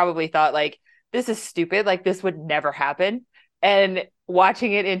 I probably thought like this is stupid, like this would never happen. And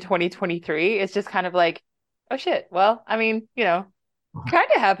watching it in 2023, it's just kind of like, oh shit. Well, I mean, kind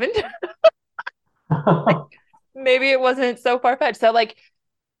of happened. Maybe it wasn't so far fetched. So like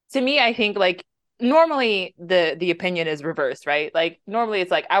to me, I think like normally the opinion is reversed, right? Like normally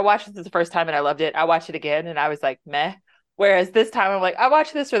it's like I watched this the first time and I loved it. I watched it again and I was like meh. Whereas this time I'm like I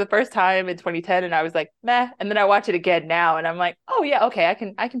watched this for the first time in 2010 and I was like meh, and then I watch it again now and I'm like oh yeah, okay,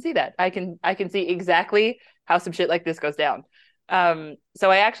 I can see that. I can see exactly how some shit like this goes down.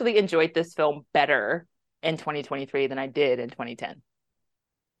 So I actually enjoyed this film better in 2023 than I did in 2010.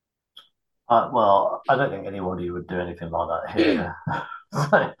 Well, I don't think anybody would do anything like that here.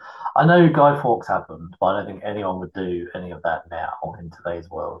 So, I know Guy Fawkes happened, but I don't think anyone would do any of that now in today's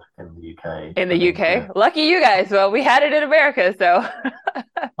world in the UK. In the I think UK, lucky you guys. Well, we had it in America, so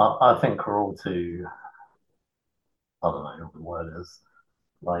I think we're all too, I don't know what the word is.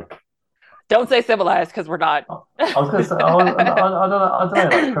 Like, don't say civilized because we're not. I was going to say, I don't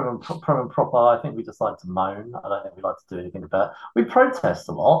know, like prim and proper. I think we just like to moan. I don't think we like to do anything about it. We protest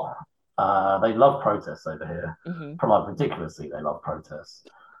a lot. They love protests over here. Mhm. From like ridiculously, they love protests.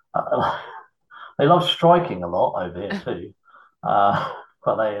 They love striking a lot over here too.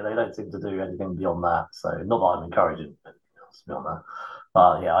 But they don't seem to do anything beyond that. So not that I'm encouraging anything else beyond that.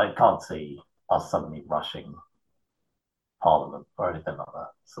 But yeah, I can't see us suddenly rushing Parliament or anything like that.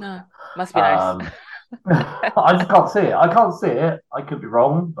 So, No, must be nice. I just can't see it. I can't see it. I could be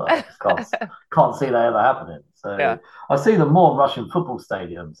wrong, but I just can't see that ever happening. Yeah. So I see them more in Russian football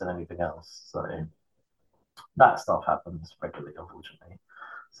stadiums than anything else. So that stuff happens regularly, unfortunately.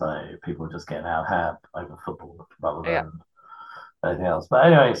 So people are just getting out of hand over football rather Yeah. than anything else. But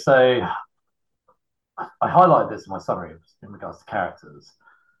anyway, so I highlight this in my summary in regards to characters.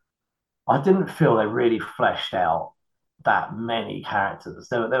 I didn't feel they really fleshed out that many characters.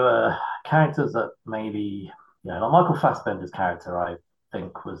 There were characters that maybe, like Michael Fassbender's character, I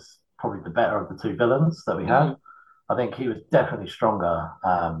think was probably the better of the two villains that we Mhm. had. I think he was definitely stronger.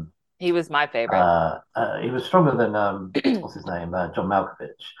 He was my favorite. He was stronger than what's his name, John Malkovich.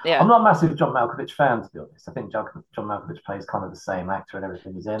 I'm Yeah. not a massive John Malkovich fan, to be honest. I think John Malkovich plays kind of the same actor in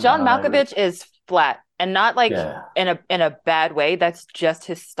everything he's in, John and I know, Malkovich is flat and not like yeah, in a bad way. That's just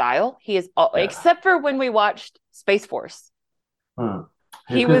his style. He is yeah. except for when we watched Space Force. Hmm.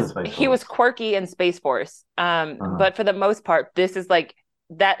 He was He good in was Space he was Force. quirky in Space Force. Hmm. But for the most part, this is like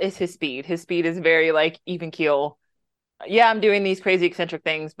that is his speed. His speed is very like even keel. Yeah, I'm doing these crazy eccentric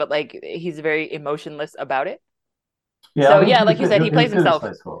things, but like he's very emotionless about it. Yeah, I So think yeah, like you said, he he was plays good in himself.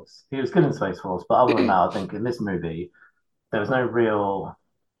 Space Force. He was good in Space Force, but other than that, I think in this movie there was no real.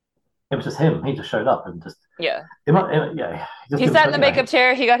 It was just him. He just showed up and just. Yeah. Yeah, he just He didn't sat in put. the makeup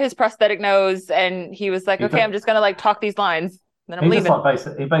chair, he got his prosthetic nose, and he was like, He okay, I'm did, just gonna like talk these lines. then I'm He just leaving.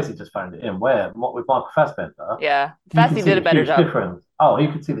 like basically just phoned it in. Where what with Michael Fassbender, Yeah, you could Fasty see did a the better huge job. difference. Oh,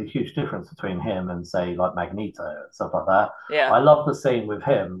 you could see the huge difference between him and say like Magneto and stuff like that. Yeah, I love the scene with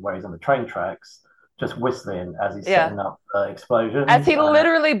him where he's on the train tracks, just whistling as he's yeah. setting up As explosions. he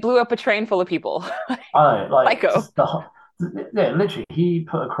literally blew up a train full of people. I don't know, like Psycho. just yeah, literally, he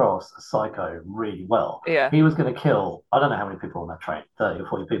put across Psycho really well. Yeah, He was going to kill, I don't know how many people on that train, 30 or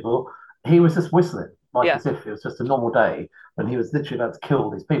 40 people. He was just whistling, like yeah. as if it was just a normal day when he was literally about to kill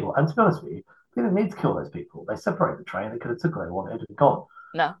these people. And to be honest with you, they didn't need to kill those people. They separated the train, they could have took what they wanted and gone.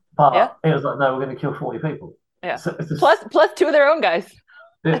 No. Yeah, But it was like, no, we're going to kill 40 people. yeah. So it's just, Plus two of their own guys.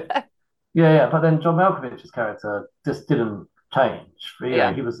 yeah, yeah. But then John Malkovich's character just didn't change. You know,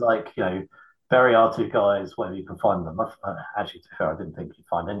 Yeah. he was like, very R2 guys, wherever you can find them. Actually, to be fair, I didn't think you'd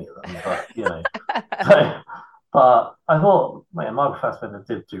find any of them, but so, but I thought, man, Michael Fassbender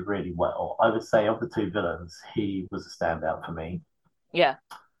did do really well. I would say of the two villains, he was a standout for me. Yeah.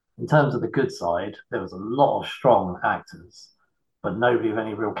 In terms of the good side, there was a lot of strong actors, but nobody with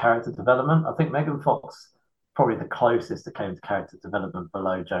any real character development. I think Megan Fox probably the closest that came to character development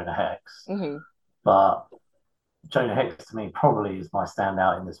below Jonah Hex. Hmm. But Jonah Hex to me probably is my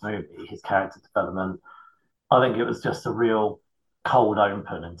standout in this movie. His character development, I think it was just a real cold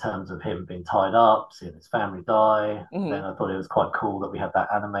open in terms of him being tied up, seeing his family die. Hmm. Then I thought it was quite cool that we had that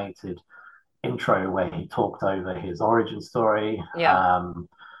animated intro where he talked over his origin story, Yeah.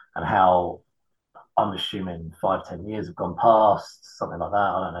 and how I'm assuming 5, 10 years have gone past, something like that.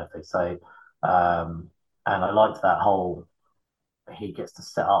 I don't know if they say. And I liked that whole he gets to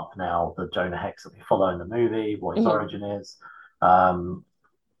set up now the Jonah Hex that we follow in the movie, what his Hmm. origin is. Um,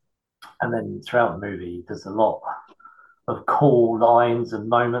 and then throughout the movie, there's a lot of cool lines and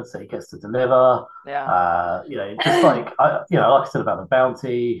moments that he gets to deliver. Yeah. Just like like I said about the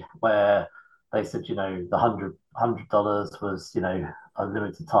bounty, where they said, the $100 was, a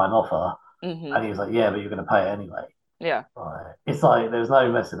limited time offer, Hmm. and he was like, yeah, but you're going to pay it anyway. Yeah. Right. It's like there's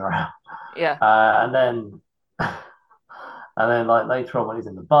no messing around. Yeah. And then like later on when he's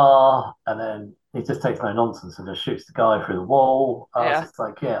in the bar, and then he just takes no nonsense and just shoots the guy through the wall. I was Yeah. just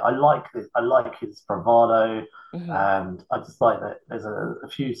like, yeah, I like this. I like his bravado, Hmm. and I just like that. There's a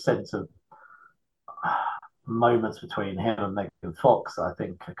few sense of moments between him and Megan Fox that I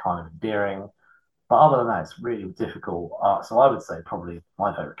think are kind of endearing. But other than that, it's really difficult. So I would say probably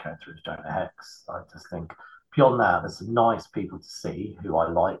my favorite character is Jonah Hex. I just think beyond that, there's some nice people to see who I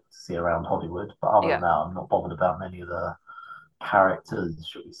like to see around Hollywood. But other than Yeah. that, I'm not bothered about many of the characters,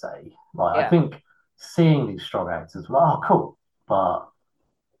 should we say. Like I Yeah. think seeing these strong actors, well, oh, cool.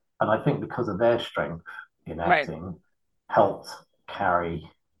 And I think because of their strength in Right. acting, helped carry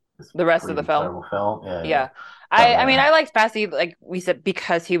this The rest of the really film. terrible film. Yeah, yeah. Yeah. But I mean, yeah, I liked Spassi, like we said,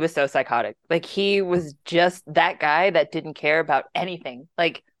 because he was so psychotic. Like he was just that guy that didn't care about anything.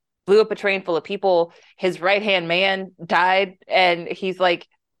 Like blew up a train full of people. His right hand man died, and he's like,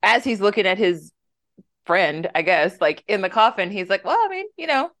 as he's looking at his friend, I guess, like in the coffin, he's like, well, I mean,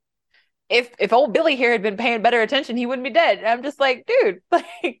 if old Billy here had been paying better attention, he wouldn't be dead. And I'm just like, dude,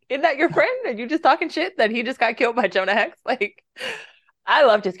 like, isn't that your friend? And you just talking shit that he just got killed by Jonah Hex? Like, I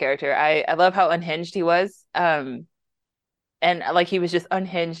loved his character. I love how unhinged he was. And like he was just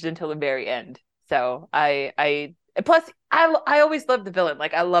unhinged until the very end. So I plus I always love the villain.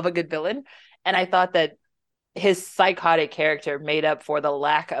 Like I love a good villain, and I thought that his psychotic character made up for the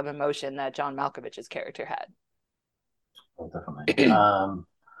lack of emotion that John Malkovich's character had. well, definitely.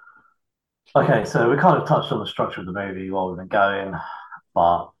 Okay, so we kind of touched on the structure of the movie while we've been going,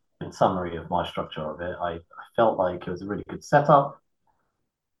 but in summary of my structure of it, I felt like it was a really good setup.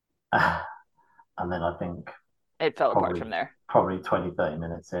 And then I think It fell apart probably from there. probably 20, 30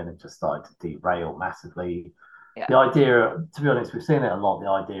 minutes in, it just started to derail massively. Yeah. The idea, to be honest, we've seen it a lot, the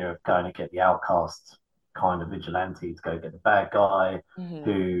idea of going to get the outcast kind of vigilante to go get the bad guy Mm-hmm.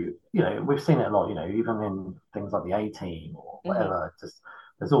 who, we've seen it a lot, even in things like the A Team or Mm-hmm. whatever. Just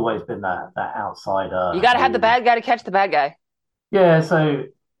there's always been that You outsider got to have the who, bad guy to catch the bad guy. yeah. So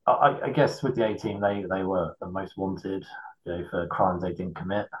I guess with the A Team, they were the most wanted, for crimes they didn't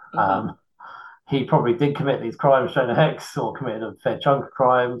commit. Mm-hmm. He probably did commit these crimes, Jonah Hex, or committed a fair chunk of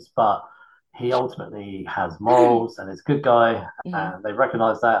crimes, but he ultimately has morals and is a good guy, Mm-hmm. and they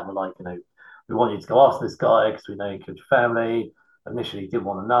recognise that and were like, we want you to go after this guy because we know you killed your family. Initially, he didn't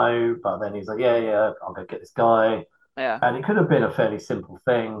want to know, but then he's like, yeah, yeah, I'll go get this guy. Yeah. And it could have been a fairly simple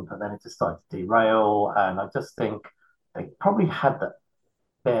thing, but then it just started to derail. And I just think they probably had the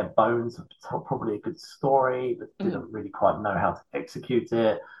bare bones of probably a good story, but Mm-hmm. didn't really quite know how to execute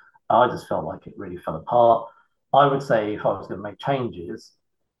it. I just felt like it really fell apart. I would say if I was going to make changes,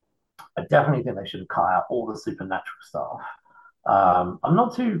 I definitely think they should have cut out all the supernatural stuff. I'm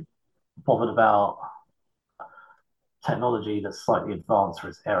not too bothered about technology that's slightly advanced for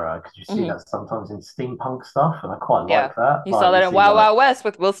its era because you see Hmm. that sometimes in steampunk stuff, and I quite Yeah. like that. You saw Like you that in see, Wild like Wild West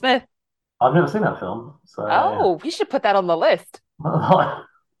with Will Smith. I've never seen that film, so Oh, we should put that on the list.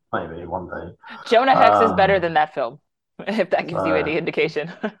 maybe one day. Jonah Hex is better Um, than that film, if that gives you any so,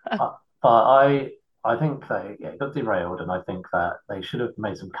 indication. but I think they yeah, it got derailed, and I think that they should have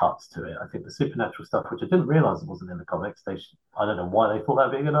made some cuts to it. I think the supernatural stuff, which I didn't realize wasn't in the comics, I don't know why they thought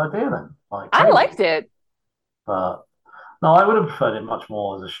that'd be a good idea then, like I liked crazy. it. But no, I would have preferred it much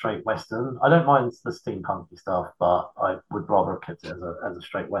more as a straight western. I don't mind the steampunky stuff, but I would rather have kept it as a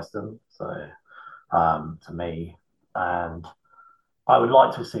straight western. So to me, and I would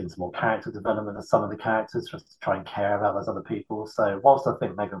like to have seen some more character development of some of the characters just to try and care about those other people. So whilst I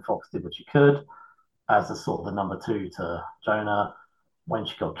think Megan Fox did what she could as a sort of the number two to Jonah, when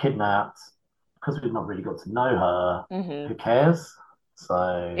she got kidnapped, because we've not really got to know her, Hmm. who cares?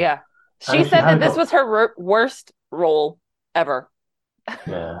 So, Yeah. and She if she said that had this got, was her worst role ever.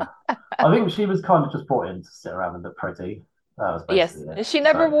 yeah, I think she was kind of just brought in to sit around and look pretty. That was Yes. basically it. And she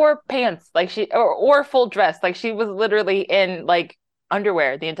never So, wore pants, like or full dress. Like she was literally in like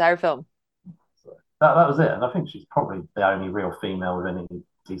underwear the entire film. so that was it. And I think she's probably the only real female with any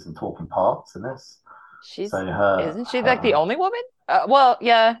decent talking parts in this. She's So her, Isn't she like the her only woman? Well,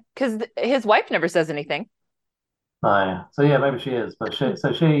 yeah, because his wife never says anything. no. So yeah, maybe she is, but I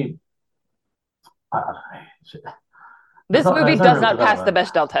don't know. This movie There's no does real not pass the development.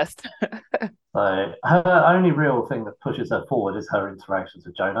 Bechdel test. So her only real thing that pushes her forward is her interactions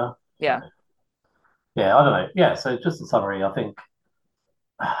with Jonah. So Yeah. yeah, I don't know. Yeah, so just in summary, I think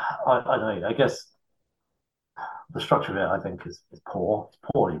I don't know. I guess the structure of it, I think, is poor. It's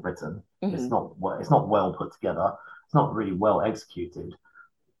poorly written. Hmm. It's not well put together. It's not really well executed.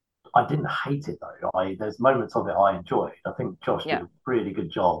 I didn't hate it though. There's moments of it I enjoyed. I think Josh did Yeah. a really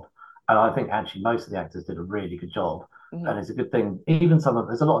good job, and I think actually most of the actors did a really good job. Hmm. And it's a good thing. Even there's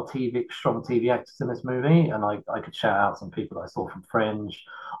a lot of strong TV actors in this movie, and I could shout out some people that I saw from Fringe.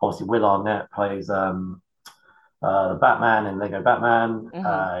 Obviously, Will Arnett plays the Batman in Lego Batman.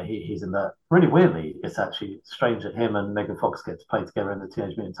 Hmm. He's in that. Really weirdly, it's actually strange that him and Megan Fox get to play together in the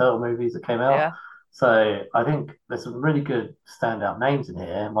Teenage Mutant Turtle movies that came out. Yeah. So I think there's some really good standout names in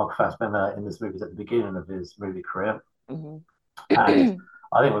here. Michael Fassbender in this movie is at the beginning of his movie career, Hmm. and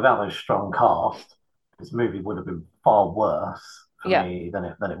I think without those strong cast, this movie would have been far worse for Yeah. me than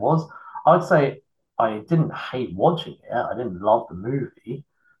it was. I'd say I didn't hate watching it. I didn't love the movie.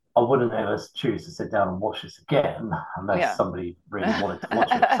 I wouldn't ever choose to sit down and watch this again unless Yeah. somebody really wanted to watch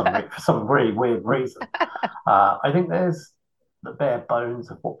it for some really weird reason. I think there's the bare bones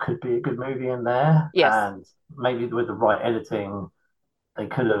of what could be a good movie in there, Yes. and maybe with the right editing, they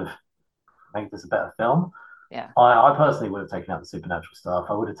could have made this a better film. Yeah. I personally would have taken out the supernatural stuff.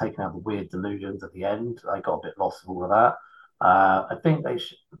 I would have taken out the weird delusions at the end. I got a bit lost with all of that. I think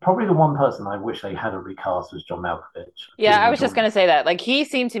probably the one person I wish they had a recast was John Malkovich. I Yeah, really I was just enjoyed. gonna say that. Like he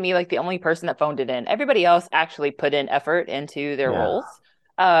seemed to me like the only person that phoned it in. Everybody else actually put in effort into their Yeah, roles.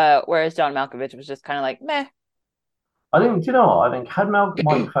 Whereas John Malkovich was just kind of like, meh. I think. Do you know what? I think had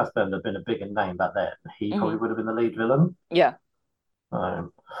Michael Fassbender been a bigger name back then, he probably Hmm. would have been the lead villain. Yeah.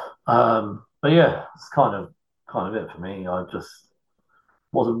 But yeah, it's kind of it for me. I just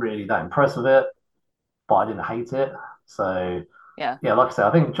wasn't really that impressed with it, but I didn't hate it. So Yeah. yeah, like I said,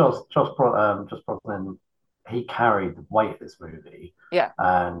 I think Josh Brolin, he carried the weight of this movie, Yeah.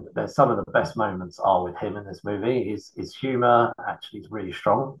 and there's some of the best moments are with him in this movie. His humor actually is really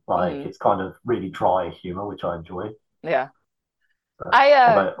strong. Like Hmm. it's kind of really dry humor, which I enjoy. Yeah. So,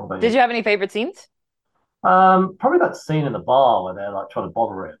 I what about Did you? you have any favorite scenes? Probably that scene in the bar where they're like trying to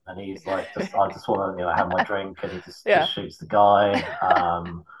bother him, and he's like, I just want to, have my drink," and he just Yeah. shoots the guy.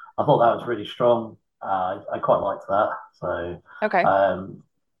 I thought that was really strong. I quite liked that. So, Okay. um,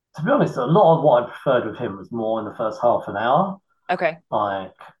 to be honest, a lot of what I preferred with him was more in the first half an hour. Okay.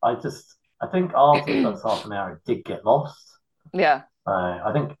 Like, I think after the first half an hour, it did get lost. Yeah.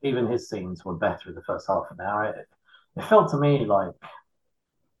 I think even his scenes were better in the first half an hour. It felt to me like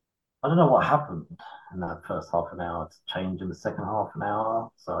I don't know what happened in that first half an hour to change in the second half an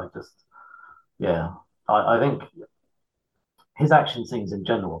hour. So yeah, I think his action scenes in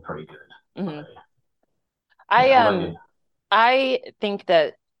general are pretty good. So Hmm. yeah, I what about you? I think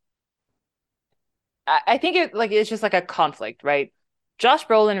that I think it like it's just like a conflict, right? Josh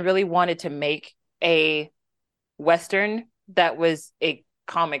Brolin really wanted to make a Western that was a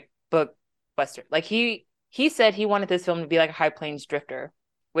comic book Western. Like he said he wanted this film to be like a High Plains Drifter,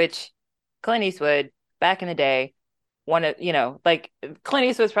 which Clint Eastwood back in the day one of, like Clint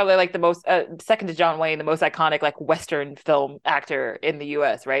Eastwood was probably like the most, second to John Wayne, the most iconic like Western film actor in the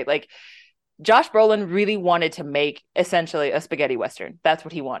US, right? Like Josh Brolin really wanted to make essentially a spaghetti Western. That's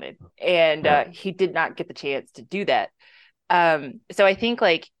what he wanted. And he did not get the chance to do that. So I think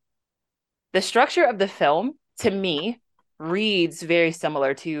like the structure of the film to me reads very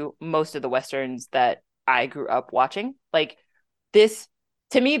similar to most of the Westerns that I grew up watching. Like this,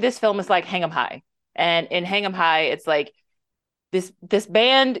 to me, this film is like Hang 'em High. And in Hang 'em High, it's like this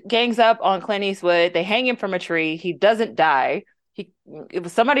band gangs up on Clint Eastwood. They hang him from a tree. He doesn't die.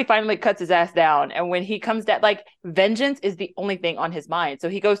 Somebody finally cuts his ass down, and when he comes down, like vengeance is the only thing on his mind. So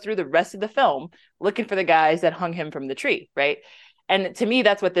he goes through the rest of the film looking for the guys that hung him from the tree, right? And to me,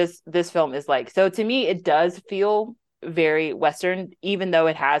 that's what this film is like. So to me, it does feel very Western, even though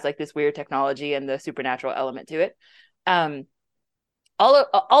it has like this weird technology and the supernatural element to it. Um,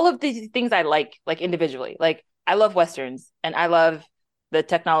 all of these things I like individually. Like I love Westerns and I love the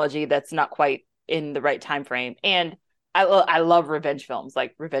technology that's not quite in the right time frame. And I love revenge films.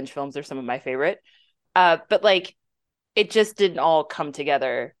 Like revenge films are some of my favorite. But like it just didn't all come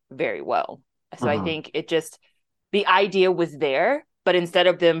together very well. So I think the idea was there, but instead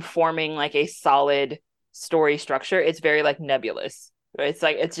of them forming like a solid story structure, it's very like nebulous. Right?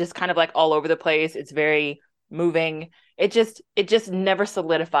 It's just kind of like all over the place. It's very moving. It just never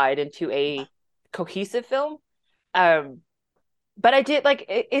solidified into a cohesive film. But I did like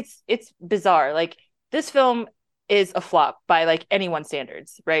it's bizarre. Like this film is a flop by like anyone's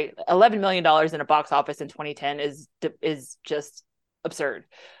standards, right? $11 million in a box office in 2010 is just absurd.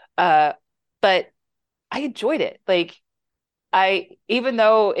 But I enjoyed it. Like even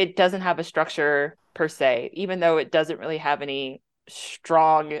though it doesn't have a structure per se, even though it doesn't really have any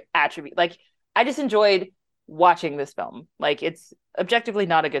strong attribute, like I just enjoyed watching this film. Like it's objectively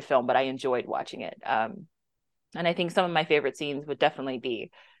not a good film, but I enjoyed watching it. And I think some of my favorite scenes would definitely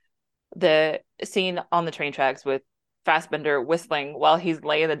be the scene on the train tracks with Fassbender whistling while he's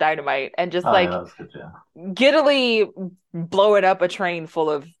laying the dynamite and just good, giddily blowing up a train full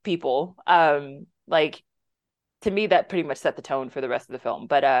of people. Like to me, that pretty much set the tone for the rest of the film.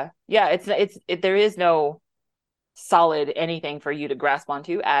 But yeah, there is no solid anything for you to grasp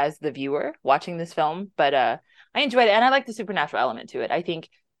onto as the viewer watching this film. But I enjoyed it, and I like the supernatural element to it. I think,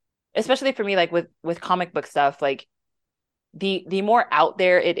 especially for me, like with comic book stuff, like the more out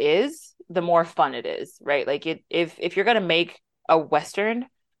there it is, the more fun it is, right? Like if you're gonna make a Western,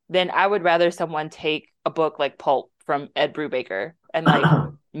 then I would rather someone take a book like Pulp from Ed Brubaker and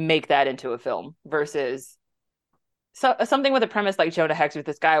like make that into a film versus something with a premise like Jonah Hex with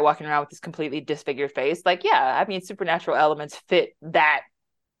this guy walking around with this completely disfigured face. Like, yeah, I mean, supernatural elements fit that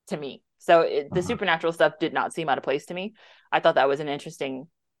to me. So the supernatural stuff did not seem out of place to me. I thought that was an interesting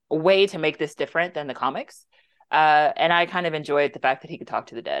way to make this different than the comics. And I kind of enjoyed the fact that he could talk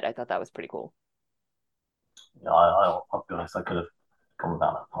to the dead. I thought that was pretty cool. Yeah, I'll be honest, I could have gone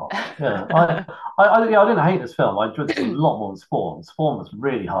without that part. Yeah, I didn't hate this film. I enjoyed it a lot more than Spawn. Spawn was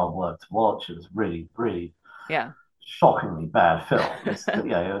really hard work to watch. It was really, really shockingly bad film.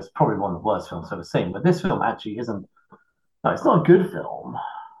 It was probably one of the worst films I've ever seen. But this film actually isn't. No, it's not a good film.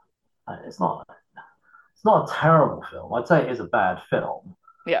 It's not. It's not a terrible film. I'd say it is a bad film.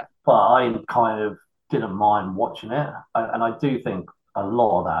 Yeah. But I kind of didn't mind watching it, and I do think a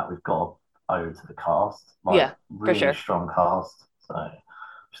lot of that we've got to owe to the cast. Like, really for sure. Strong cast. So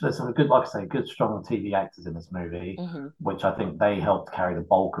there's some good, like I say, good strong TV actors in this movie, which I think they helped carry the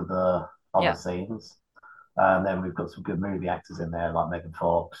bulk of the other scenes. And then we've got some good movie actors in there like Megan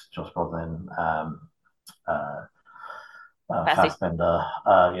Fox, Josh Brolin, Fassbender.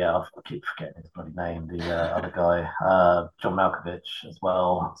 I keep forgetting his bloody name. The other guy, John Malkovich as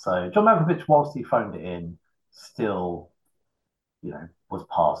well. So John Malkovich, whilst he phoned it in, still, was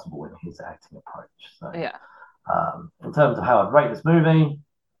passable in his acting approach. So in terms of how I'd rate this movie,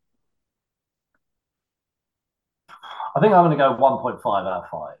 I think I'm going to go 1.5 out of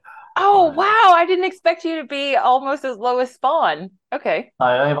 5. Oh, wow. I didn't expect you to be almost as low as Spawn. Okay.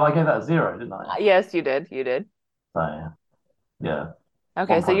 I gave that a 0, didn't I? Yes, you did. You did. So, yeah.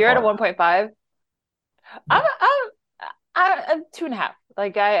 Okay, so you're at a 1.5. Yeah. I'm 2.5.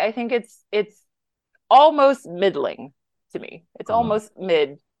 Like I think it's almost middling to me. It's almost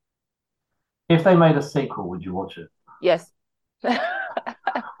mid. If they made a sequel, would you watch it? Yes. Well,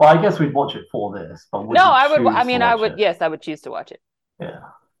 I guess we'd watch it for this, but I would. I mean, I would. Yes, I would choose to watch it. Yeah.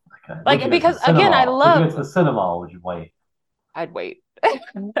 Okay. Like because again, I love. Would you go to the cinema or would you wait? I'd wait.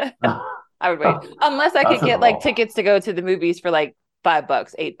 I would wait unless I could get like tickets to go to the movies for like $5,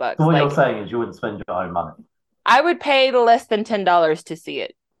 $8. So what you're saying is you wouldn't spend your own money. I would pay less than $10 to see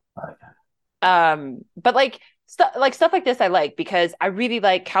it. Okay. But like stuff like this I like because I really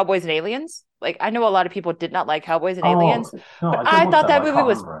like Cowboys and Aliens. Like I know a lot of people did not like Cowboys and Oh, Aliens, no, but I did I watch thought that, that but I movie can't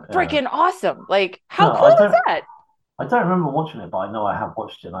was remember it. Yeah. freaking awesome. Like how No, cool is that? I don't remember watching it, but I know I have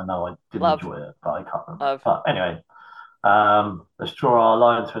watched it. I know I did Love, enjoy it, but I can't remember. love. But anyway, let's draw our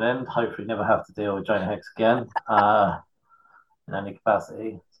line to an end. Hopefully, never have to deal with Jonah Hex again in any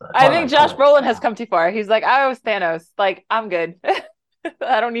capacity. So, I well, think no, Josh comic. Brolin has come too far. He's like, I was Thanos. Like, I'm good.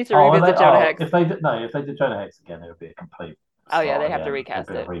 I don't need to Oh, revisit Jonah Hex. if they did Jonah Hex again, it would be a complete Oh yeah, they start have to again. It'd recast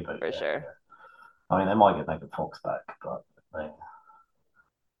be a it reboot. for Yeah, sure. yeah. I mean, they might get Megan Fox back, but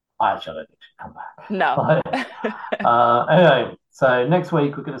I actually don't think she'd come No. back. Anyway, so next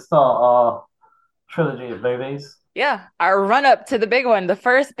week we're going to start our trilogy of movies. Yeah, our run up to the big one, the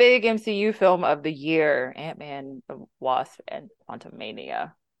first big MCU film of the year, Ant-Man, the Wasp, and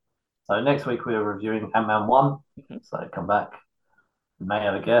Quantumania. So next week we're reviewing Ant-Man 1. Mm-hmm. So come back. We may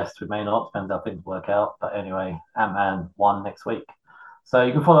have a guest, we may not, depends how things work out. But anyway, Ant-Man 1 next week. So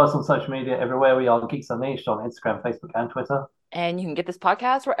you can follow us on social media everywhere. We are Geeks Unleashed on Instagram, Facebook, and Twitter. And you can get this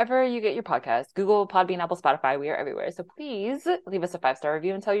podcast wherever you get your podcast. Google, Podbean, Apple, Spotify. We are everywhere. So please leave us a 5-star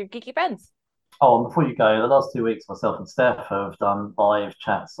review and tell your geeky friends. Oh, and before you go, the last 2 weeks, myself and Steph have done live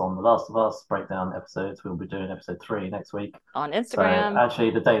chats on The Last of Us breakdown episodes. We'll be doing episode 3 next week On So Instagram.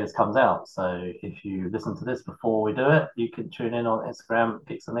 actually, the day this comes out. So if you listen to this before we do it, you can tune in on Instagram,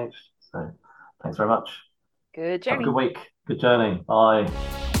 Geeks Unleashed. So thanks very much. Good Have a journey. good week. Good journey.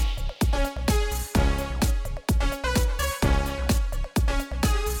 Bye.